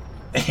pilot.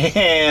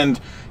 And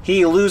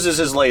he loses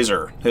his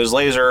laser. His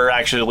laser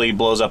actually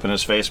blows up in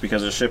his face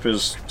because his ship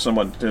has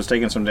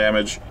taken some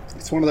damage.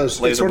 It's one of those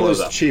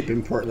cheap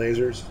import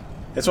lasers.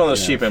 It's one of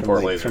those cheap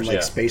import lasers,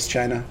 from Space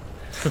China.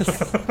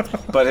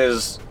 But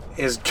his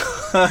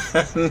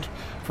gun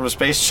from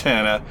Space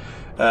China,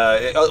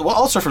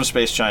 also from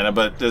Space China,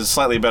 but is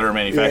slightly better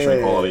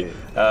manufacturing quality.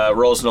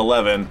 Rolls an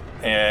 11,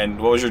 and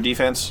what was your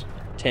defense?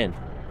 10.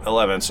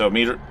 11. So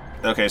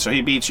Okay, so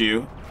he beats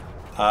you.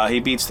 He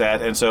beats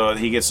that, and so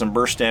he gets some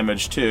burst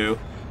damage too.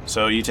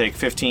 So you take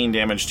 15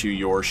 damage to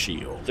your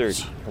shield.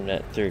 30 from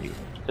that 30,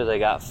 because I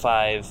got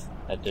 5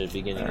 at the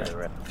beginning of the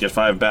round. Get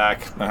 5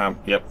 back.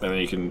 Yep, and then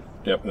you can.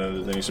 Yep,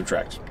 and then you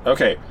subtract.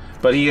 Okay,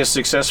 but he is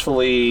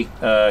successfully.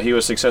 He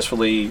was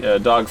successfully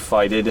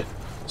dogfighted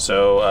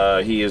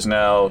So he is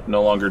now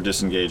no longer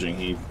disengaging.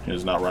 He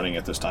is not running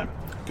at this time.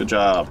 Good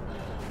job.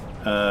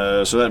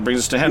 So that brings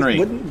us to Henry.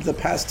 Wouldn't the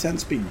past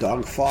tense be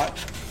dog fought?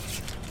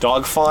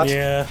 Dog fought?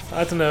 Yeah,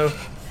 I don't know.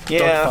 Yeah.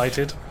 Dog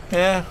fighted.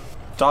 Yeah.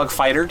 Dog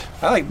fightered?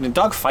 I like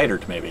dog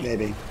fightered, maybe.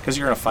 Maybe. Because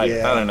you're in a fight.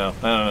 Yeah. I don't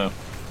know.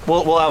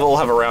 We'll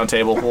have a round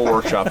table. We'll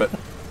workshop it.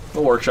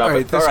 All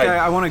right, this guy,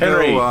 I want to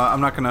Henry. go. I'm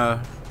not going to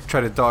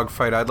try to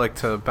dogfight. I'd like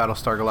to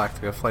Battlestar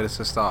Galactica flight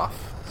assist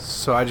off.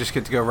 So I just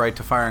get to go right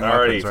to firing Alrighty,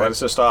 weapons, right? flight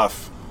assist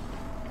off.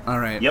 All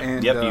right. Yep,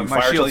 and, you fire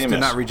my till shields you did miss.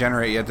 not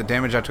regenerate yet. The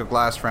damage I took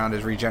last round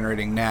is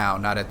regenerating now,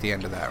 not at the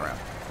end of that round.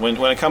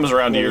 When it comes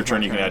around to your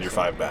turn, you can add your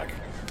 5 back.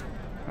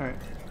 All right.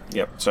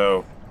 Yep.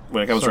 So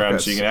when it comes So I've around,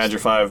 got so you can 6. add your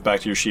 5 back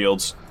to your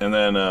shields, and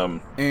then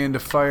And to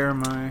fire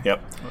my.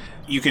 Yep.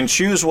 You can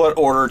choose what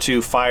order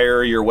to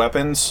fire your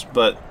weapons,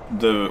 but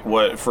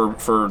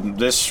for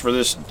this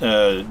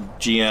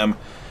GM,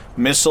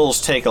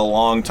 missiles take a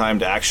long time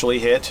to actually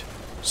hit.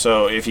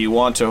 So if you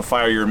want to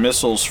fire your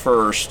missiles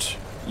first,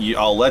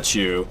 I'll let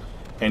you,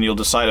 and you'll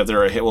decide if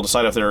they're a hit. We'll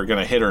decide if they're going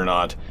to hit or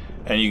not,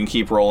 and you can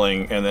keep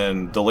rolling. And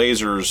then the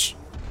lasers,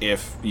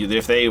 if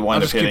they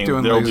wind up hitting,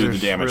 they'll do the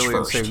damage really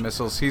first. Save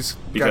missiles. He's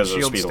because got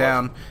of shields speed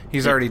down. away.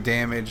 He's already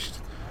damaged.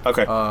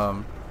 Okay.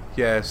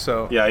 Yeah.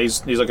 So. Yeah,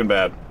 he's looking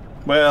bad.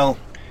 Well,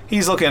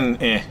 he's looking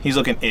eh.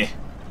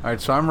 All right,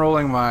 so I'm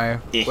rolling my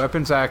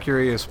weapons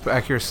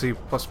accuracy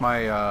plus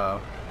my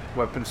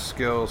weapons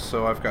skills.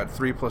 So I've got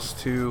 3 plus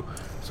 2,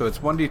 so it's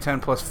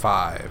 1d10 plus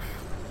 5,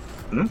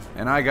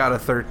 and I got a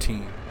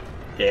 13.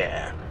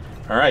 Yeah.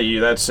 All right,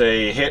 that's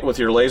a hit with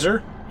your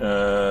laser.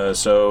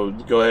 So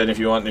go ahead if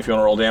you want to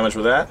roll damage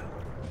with that.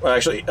 Well,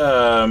 actually,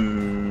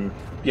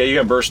 yeah, you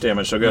got burst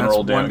damage. So go ahead and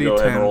roll damage. Go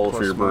ahead and roll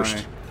for your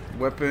burst.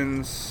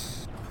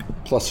 Weapons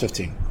plus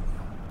 15.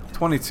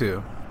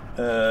 22. You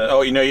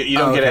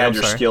don't get to add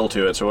your skill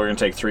to it, so we're gonna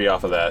take 3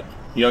 off of that.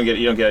 You don't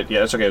get. Yeah,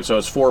 that's okay. So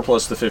it's 4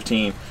 plus the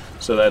 15,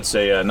 so that's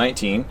a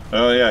 19.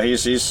 Oh yeah,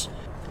 he's that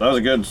was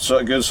a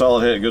good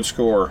solid hit, good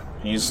score.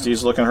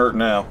 He's looking hurt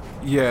now.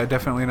 Yeah,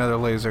 definitely another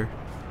laser.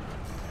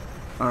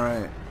 All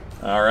right.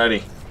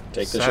 Alrighty,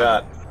 take the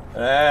shot.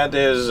 That's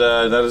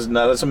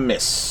a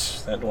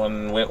miss. That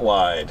one went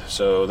wide,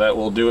 so that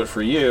will do it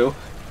for you.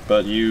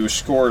 But you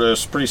scored a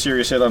pretty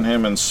serious hit on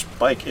him, and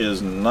Spike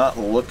is not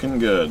looking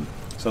good.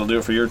 So that'll do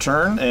it for your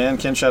turn, and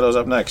Ken Shadow's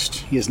up next.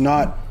 He's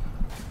not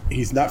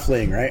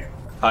fleeing, right?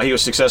 He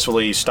was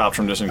successfly stopped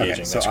from disengaging.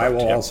 Okay, so That's I correct.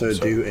 will Yep, also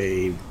do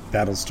a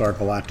Battlestar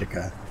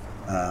Galactica.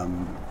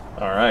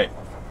 All right.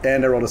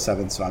 And I rolled a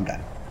 7, so I'm done.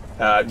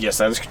 Yes,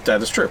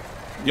 that is true.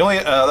 The only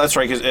that's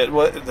right.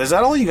 Is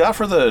that all you got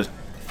for the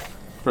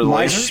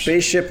my lasers?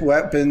 spaceship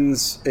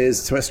weapons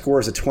score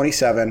is a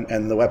 27,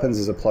 and the weapons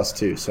is a plus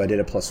 2, so I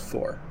did a plus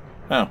 4.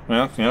 Oh,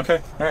 well,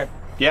 okay, all right,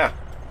 yeah.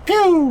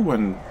 Pew!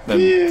 And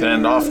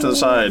then off to the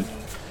side.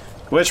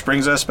 Which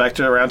brings us back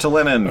around to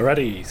Lennon.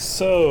 Alrighty,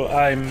 so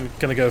I'm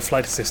going to go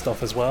flight assist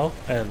off as well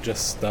and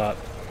just start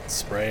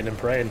spraying and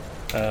praying.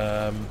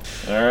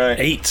 Alright.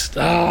 8.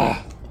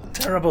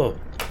 Terrible.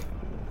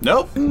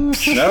 Nope.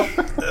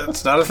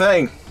 It's not a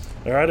thing.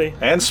 Alrighty.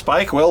 And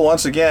Spike will,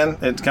 once again,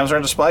 it comes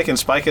around to Spike, and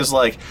Spike is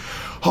like,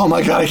 oh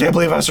my god, I can't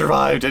believe I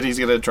survived, and he's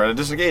going to try to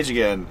disengage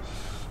again.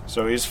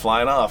 So he's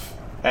flying off.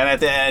 And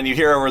at the end, you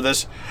hear over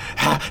this,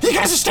 you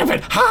guys are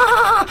stupid!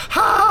 Ha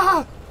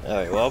ha!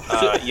 Alright, well,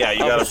 yeah, you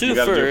gotta do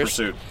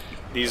pursuit.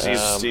 He's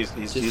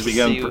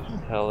begun.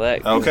 How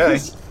that goes. Okay.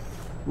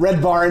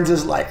 Red Barnes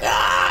is like,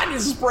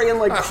 he's spraying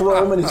like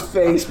chrome in his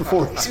face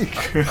before he's...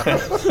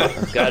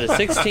 Got a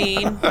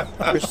 16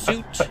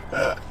 pursuit.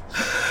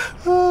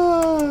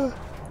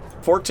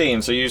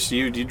 14. So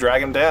you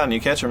drag him down, you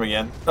catch him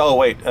again. Oh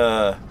wait,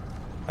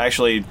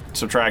 actually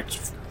subtract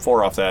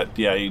 4 off that.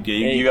 Yeah, you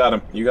got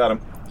him. You got him.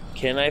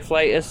 Can I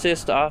flight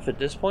assist off at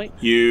this point?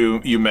 You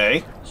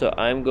may. So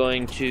I'm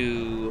going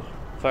to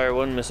fire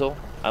 1 missile.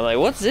 I'm like,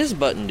 what's this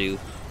button do?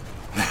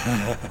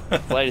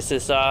 Flight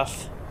assist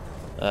off.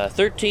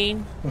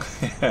 13.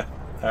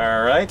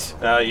 All right.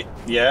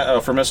 Yeah.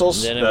 For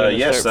missiles. Then I'm gonna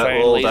yes, start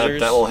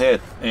that will hit,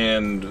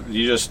 and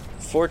you just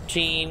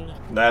 14.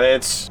 That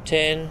hits.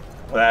 10.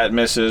 That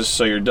misses.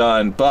 So you're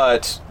done.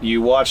 But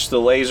you watch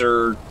the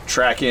laser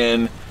track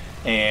in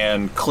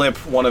and clip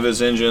one of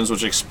his engines,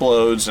 which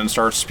explodes and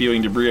starts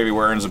spewing debris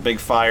everywhere, and there's a big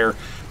fire,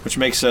 which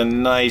makes a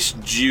nice,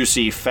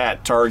 juicy,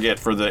 fat target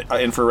for the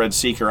infrared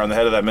seeker on the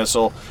head of that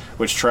missile,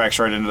 which tracks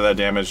right into that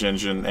damaged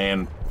engine,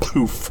 and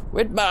poof.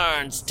 Red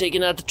Barnes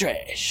taking out the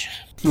trash.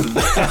 As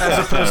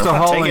opposed to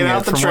hauling Taking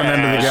out it the from one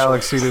end of the trash.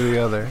 galaxy to the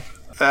other.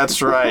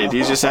 That's right.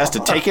 He just has to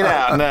take it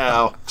out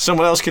now.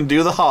 Someone else can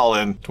do the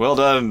hauling. Well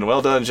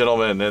done,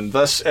 gentlemen. And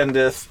thus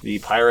endeth the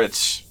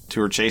pirates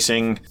who are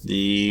chasing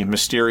the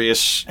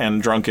mysterious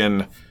and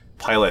drunken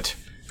pilot,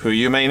 who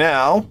you may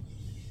now,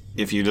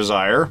 if you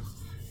desire,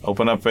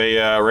 open up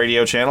a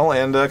radio channel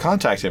and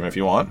contact him if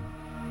you want.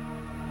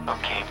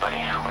 Okay, buddy,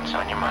 what's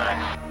on your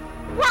mind?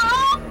 We're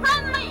all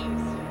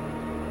friendlies!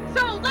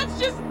 So let's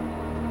just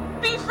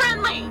be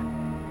friendly!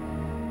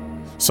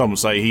 Some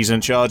say he's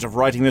in charge of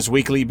writing this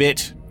weekly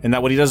bit. and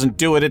that when he doesn't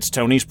do it, it's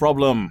Tony's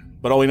problem.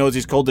 But all we know is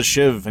he's called the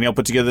Shiv, and he'll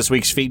put together this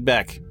week's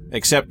feedback,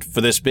 except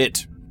for this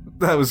bit.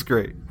 That was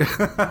great.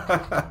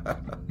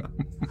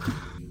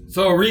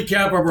 So, a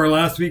recap of our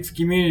last week's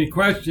community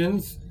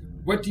questions.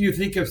 What do you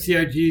think of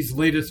CIG's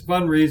latest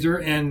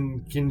fundraiser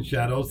and Kin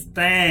Shadow's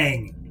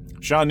Thang?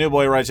 Sean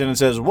Newboy writes in and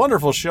says,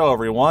 wonderful show,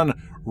 everyone.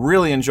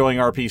 Really enjoying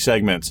RP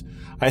segments.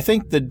 I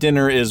think the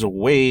dinner is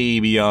way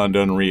beyond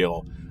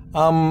unreal.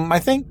 I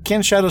think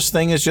Kin Shadow's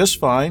Thing is just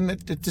fine.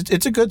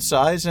 It's a good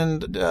size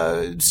and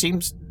it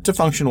seems to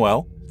function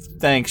well.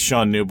 Thanks,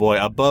 Sean Newboy.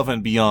 Above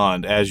and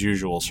beyond, as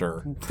usual,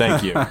 sir.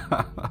 Thank you.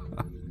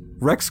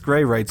 Rex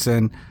Gray writes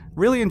in,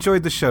 really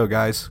enjoyed the show,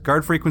 guys.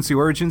 Guard Frequency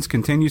Origins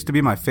continues to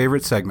be my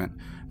favorite segment,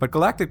 but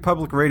Galactic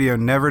Public Radio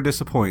never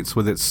disappoints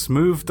with its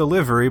smooth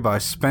delivery by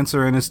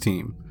Spencer and his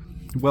team.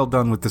 Well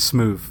done with the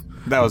smooth.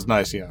 That was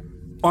nice, yeah.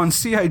 On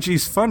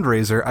CIG's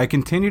fundraiser, I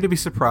continue to be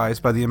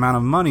surprised by the amount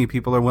of money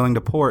people are willing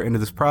to pour into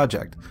this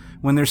project,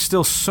 when there's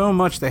still so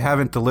much they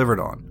haven't delivered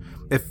on.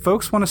 If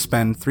folks want to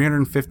spend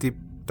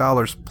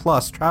 $350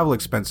 plus travel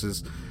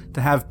expenses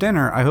to have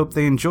dinner, I hope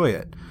they enjoy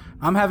it.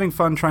 I'm having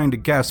fun trying to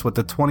guess what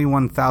the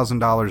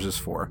 $21,000 is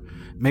for.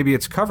 Maybe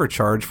it's cover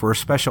charge for a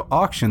special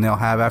auction they'll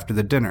have after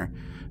the dinner.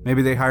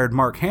 Maybe they hired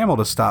Mark Hamill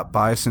to stop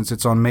by since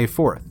it's on May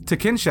 4th. To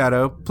Kin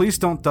Shadow, please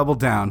don't double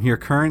down. Your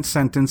current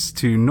sentence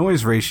to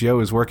noise ratio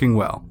is working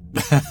well.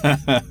 All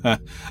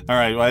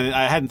right, well,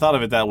 I hadn't thought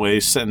of it that way,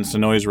 sentence to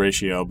noise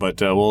ratio,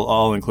 but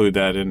I'll include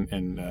that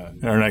in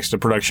our next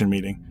production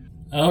meeting.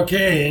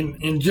 Okay,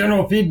 in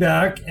general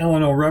feedback,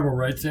 Eleanor Rebel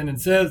writes in and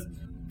says,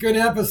 good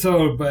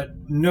episode, but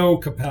no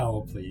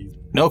kapow, please.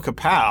 No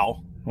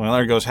kapow? Well,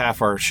 there goes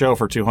half our show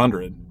for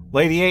 200.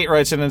 Lady 8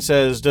 writes in and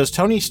says, does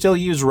Tony still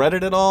use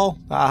Reddit at all?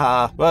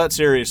 Haha. But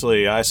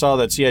seriously, I saw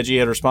that CIG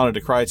had responded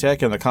to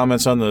Crytek, and the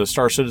comments on the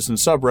Star Citizen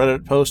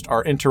subreddit post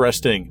are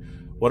interesting.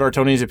 What are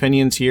Tony's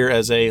opinions here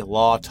as a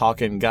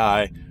law-talking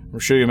guy? I'm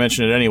sure you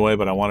mentioned it anyway,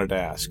 but I wanted to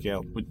ask. Yeah,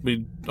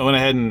 we went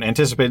ahead and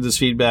anticipated this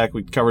feedback.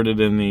 We covered it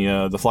in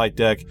the flight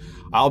deck.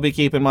 I'll be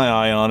keeping my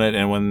eye on it,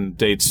 and when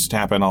dates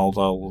happen,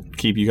 I'll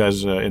keep you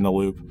guys in the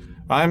loop.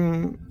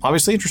 I'm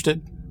obviously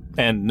interested.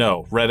 And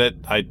no,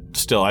 Reddit,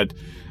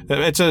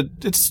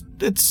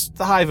 it's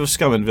the hive of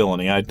scum and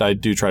villainy. I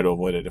do try to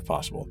avoid it if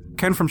possible.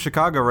 Ken from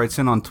Chicago writes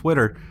in on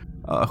Twitter,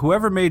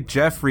 whoever made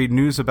Jeff read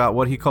news about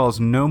what he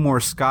calls No More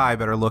Sky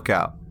better look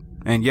out.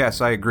 And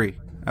yes, I agree.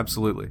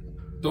 Absolutely.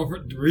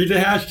 Read the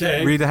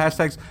hashtag. Read the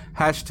hashtags.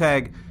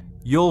 Hashtag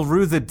you'll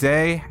rue the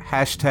day.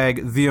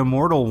 Hashtag the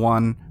immortal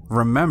one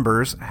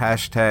remembers.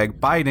 Hashtag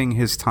biding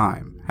his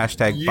time.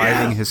 Hashtag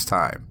biding his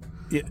time.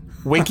 Yeah.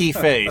 Winky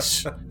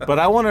face. But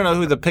I want to know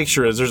who the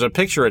picture is. There's a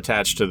picture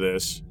attached to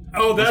this.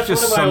 Oh, that's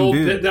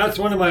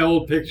one of my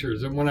old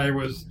pictures, and when I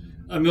was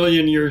a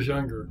million years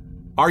younger.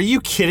 Are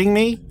you kidding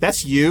me?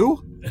 That's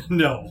you?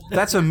 No.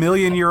 That's a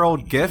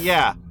million-year-old GIF?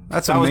 Yeah.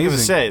 That's amazing.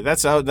 amazing. I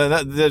was going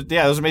to say,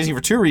 that was amazing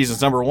for two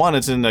reasons. Number one,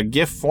 it's in a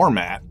GIF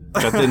format,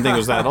 which I didn't think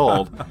was that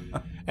old.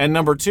 And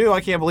number two,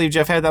 I can't believe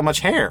Jeff had that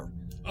much hair.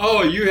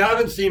 Oh, you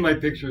haven't seen my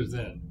pictures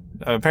then.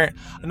 Apparently,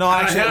 no.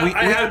 Actually,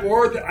 I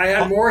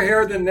had more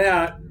hair than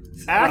that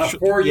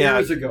 4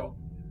 years ago.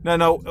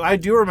 No, I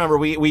do remember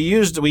we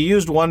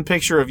used one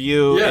picture of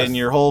you and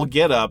your whole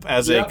getup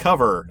as a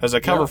cover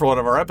for one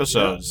of our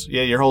episodes.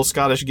 Yeah, your whole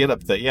Scottish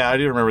getup thing. Yeah, I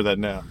do remember that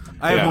now.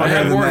 I have more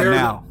hair than that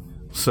now.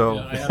 So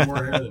I have more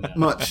hair than that.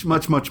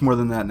 much more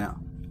than that now.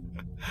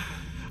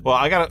 Well,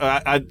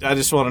 I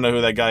just want to know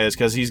who that guy is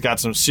because he's got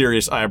some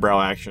serious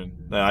eyebrow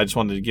action. I just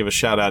wanted to give a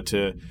shout out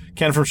to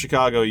Ken from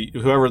Chicago.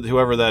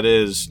 Whoever that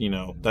is,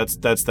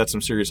 that's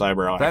some serious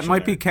eyebrow action. That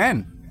might be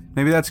Ken.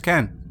 Maybe that's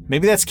Ken.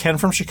 Maybe that's Ken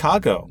from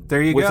Chicago.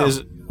 There you go.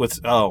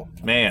 Oh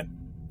man,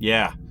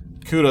 yeah.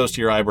 Kudos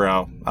to your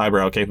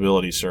eyebrow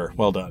capabilities, sir.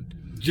 Well done.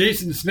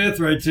 Jason Smith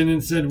writes in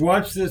and said,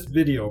 "Watch this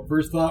video.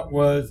 First thought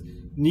was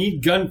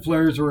need gun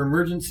flares or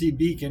emergency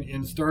beacon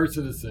in Star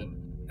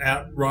Citizen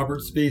at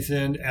Robert Space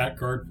End at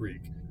Guard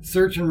Freak.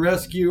 Search and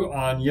rescue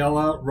on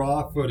Yella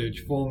raw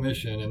footage full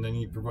mission," and then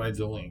he provides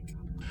a link.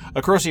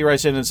 Acrosi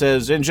writes in and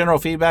says, in general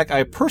feedback,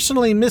 I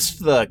personally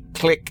missed the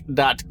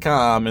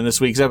click.com in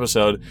this week's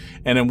episode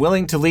and am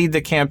willing to lead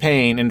the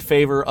campaign in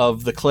favor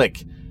of the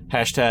click.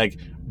 Hashtag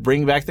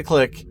bring back the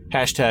click.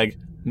 Hashtag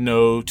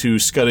no to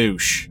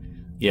skadoosh.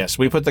 Yes,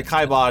 we put the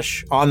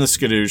kibosh on the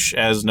skadoosh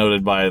as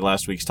noted by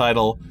last week's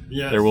title.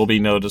 Yes. There will be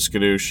no to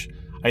skadoosh.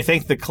 I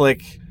think the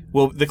click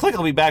will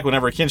be back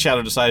whenever Kin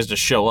Shadow decides to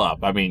show up.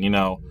 I mean,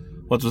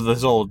 what's with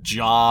this whole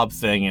job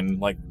thing and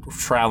like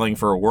traveling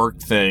for a work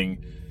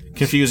thing?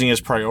 Confusing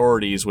his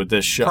priorities with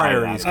this show.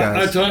 Priorities,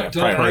 guys.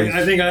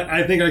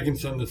 I think I can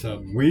sum this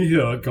up. We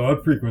here at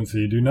God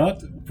Frequency do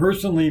not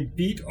personally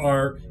beat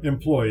our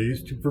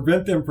employees to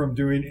prevent them from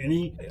doing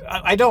any...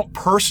 I don't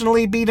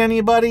personally beat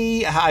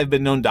anybody. I've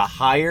been known to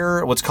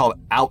hire what's called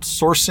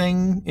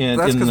outsourcing in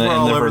the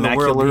vernacular. The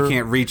world, you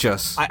can't reach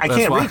us. I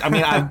can't reach. I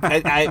mean,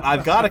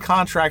 I've got to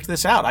contract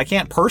this out. I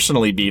can't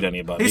personally beat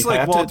anybody. He's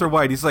like Walter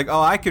White. He's like,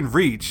 I can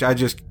reach. I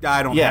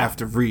don't have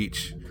to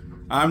reach.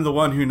 I'm the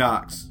one who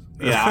knocks.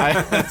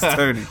 Yeah, That's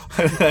Tony.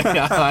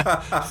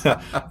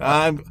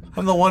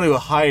 I'm the one who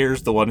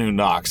hires the one who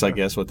knocks, I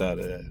guess what that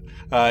is.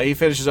 He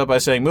finishes up by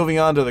saying, moving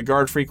on to the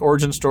Guard Freak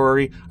origin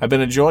story, I've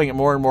been enjoying it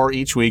more and more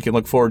each week and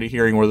look forward to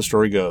hearing where the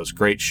story goes.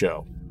 Great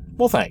show.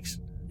 Well, thanks.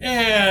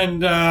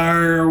 And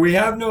we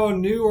have no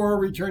new or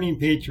returning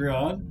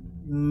Patreon.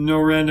 No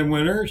random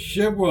winner.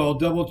 Shiv will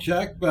double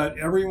check, but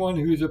everyone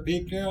who's a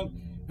Patreon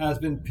has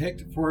been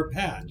picked for a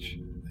patch.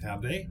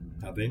 Have they?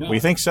 Have they not? We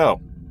think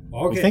so.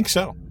 Okay. We think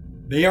so.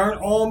 They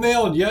aren't all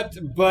mailed yet,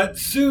 but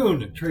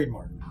soon.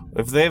 Trademark.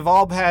 If they've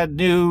all had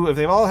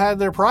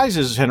their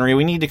prizes, Henry,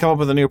 we need to come up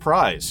with a new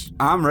prize.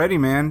 I'm ready,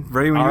 man.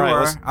 Ready when you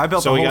are. I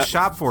built a whole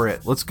shop for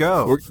it. Let's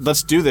go.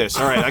 Let's do this.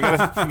 All right,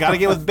 I gotta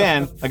get with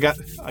Ben. I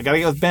gotta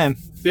get with Ben.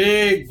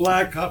 Big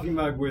black coffee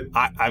mug with.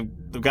 I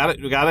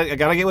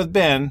gotta get with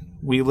Ben.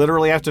 We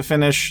literally have to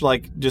finish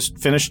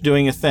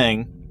doing a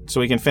thing so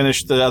we can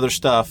finish the other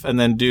stuff and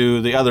then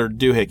do the other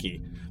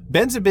doohickey.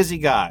 Ben's a busy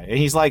guy, and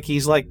he's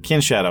like Kin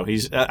Shadow.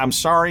 I'm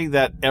sorry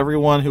that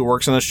everyone who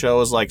works on the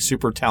show is like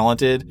super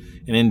talented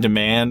and in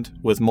demand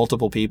with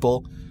multiple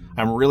people.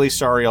 I'm really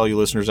sorry, all you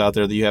listeners out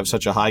there, that you have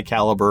such a high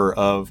caliber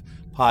of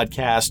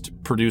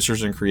podcast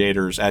producers and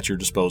creators at your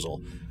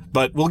disposal.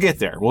 But we'll get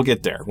there. We'll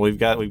get there. We've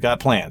got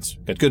plans.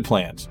 Got good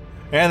plans.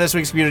 And this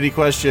week's community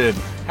question: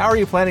 how are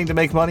you planning to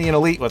make money in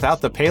Elite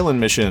without the Palin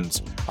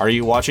missions? Are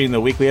you watching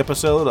the weekly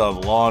episode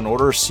of Law and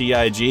Order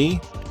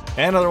CIG?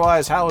 And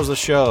otherwise, how is the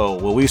show?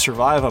 Will we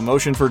survive a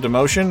motion for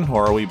demotion,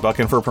 or are we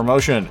bucking for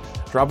promotion?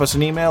 Drop us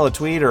an email, a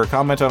tweet, or a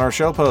comment on our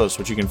show post,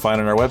 which you can find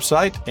on our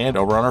website and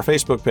over on our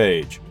Facebook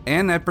page.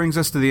 And that brings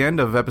us to the end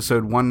of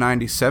episode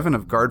 197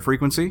 of Guard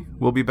Frequency.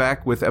 We'll be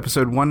back with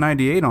episode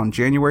 198 on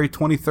January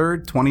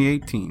 23rd,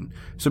 2018.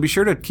 So be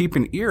sure to keep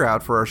an ear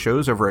out for our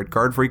shows over at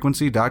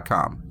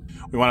guardfrequency.com.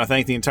 We want to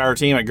thank the entire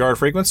team at Guard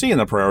Frequency and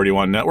the Priority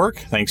One Network.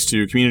 Thanks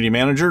to Community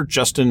Manager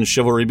Justin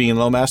Chivalry Being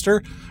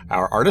Lowmaster,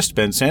 our artist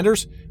Ben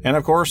Sanders, and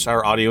of course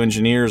our audio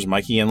engineers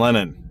Mikey and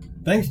Lennon.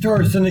 Thanks to our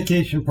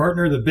syndication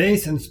partner, The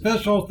Base, and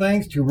special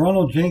thanks to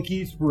Ronald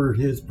Jenkins for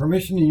his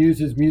permission to use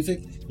his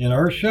music in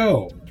our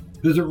show.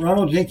 Visit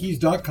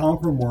ronaldjenkins.com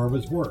for more of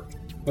his work.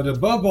 But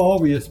above all,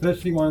 we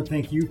especially want to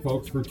thank you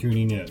folks for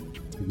tuning in.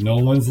 If no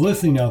one's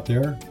listening out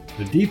there,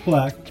 the Deep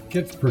Black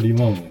gets pretty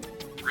lonely.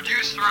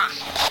 Reduce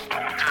thrust.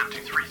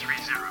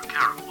 10-2330,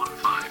 Carol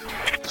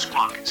 15.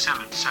 Squawk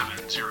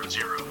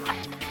 7700.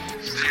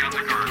 Stay on the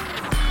guard.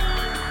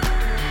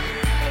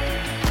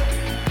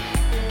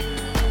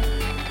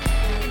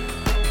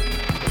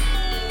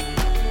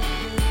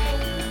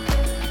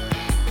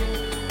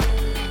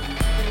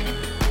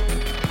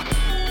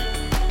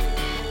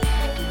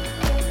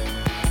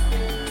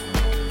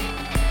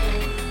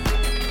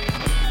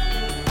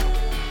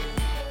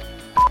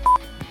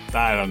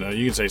 I don't know.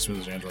 You can say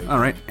smooth as Android. All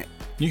right.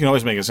 You can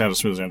always make it sound as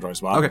smooth as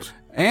Android's bottom. Okay.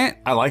 And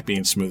I like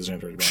being smooth as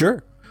Android's bottom.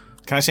 Sure.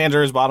 Can I say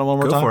Android's bottom one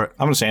more Go time? for it.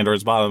 I'm going to say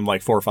Android's bottom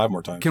like 4 or 5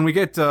 more times. Can we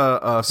get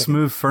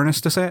Smooth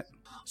Furnace to say it?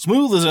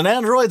 Smooth as an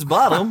Android's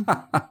bottom.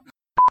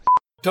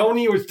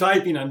 Tony was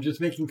typing. I'm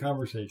just making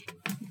conversation.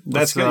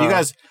 That's good. You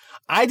guys,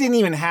 I didn't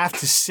even have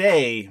to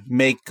say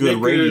make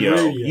good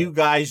radio. You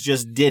guys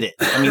just did it.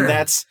 I mean,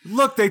 that's...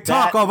 Look, they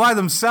talk all by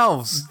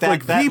themselves.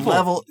 Like that people.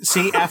 Level.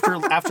 See, after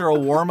a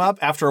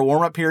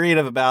warm-up period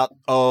of about,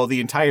 the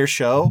entire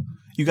show,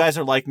 you guys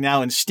are like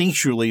now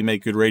instinctually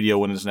make good radio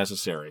when it's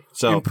necessary.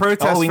 So in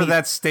protest for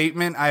that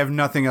statement, I have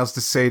nothing else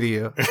to say to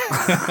you.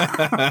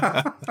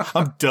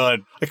 I'm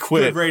done. I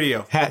quit. Good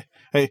radio.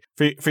 Hey,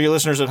 for your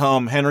listeners at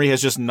home, Henry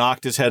has just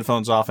knocked his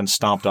headphones off and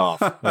stomped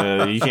off.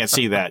 You can't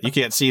see that. You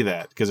can't see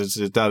that because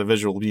it's not a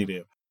visual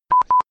medium.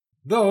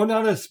 Though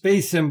not a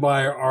space sim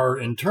by our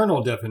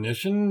internal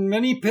definition,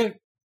 many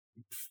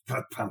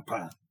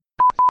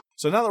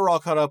So now that we're all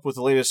caught up with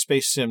the latest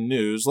space sim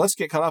news, let's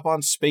get caught up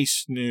on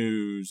space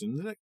news.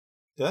 Did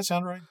that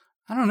sound right?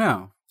 I don't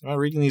know. Am I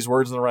reading these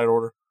words in the right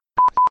order?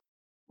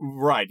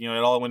 Right. It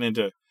all went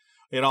into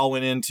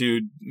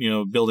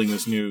building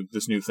this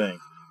new thing.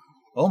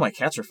 Oh, my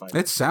cats are fighting.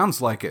 It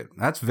sounds like it.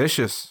 That's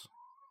vicious.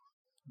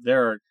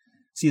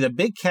 See, the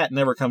big cat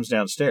never comes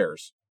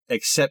downstairs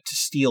except to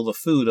steal the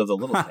food of the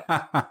little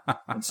cat.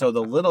 And so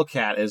the little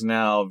cat is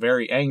now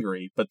very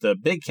angry, but the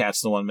big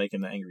cat's the one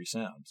making the angry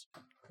sounds.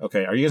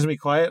 Okay, are you guys going to be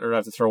quiet, or do I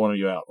have to throw one of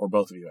you out, or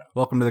both of you out?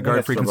 Welcome to the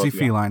Guard Frequency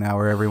Feline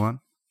Hour, everyone.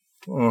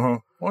 Uh-huh.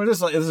 Well,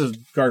 this is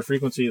Guard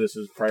Frequency. This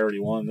is Priority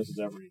One. This is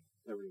every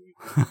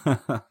week. All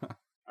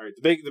right,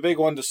 the big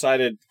one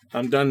decided,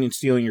 I'm done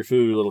stealing your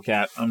food, little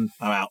cat. I'm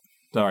out.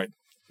 All right,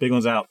 big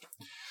one's out.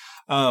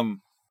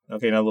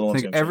 Okay, now the little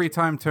one's. I think every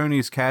time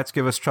Tony's cats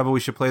give us trouble, we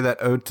should play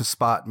that Ode to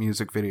Spot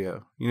music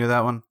video. You know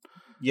that one?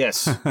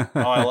 Yes. It's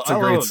a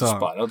great song.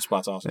 Spot. Ode to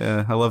Spot's awesome.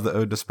 Yeah, I love the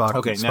Ode to Spot.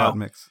 Okay, Spot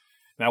mix.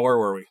 Now where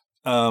were we?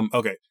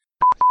 Okay.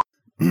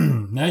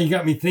 Now you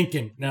got me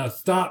thinking. Now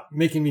stop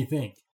making me think.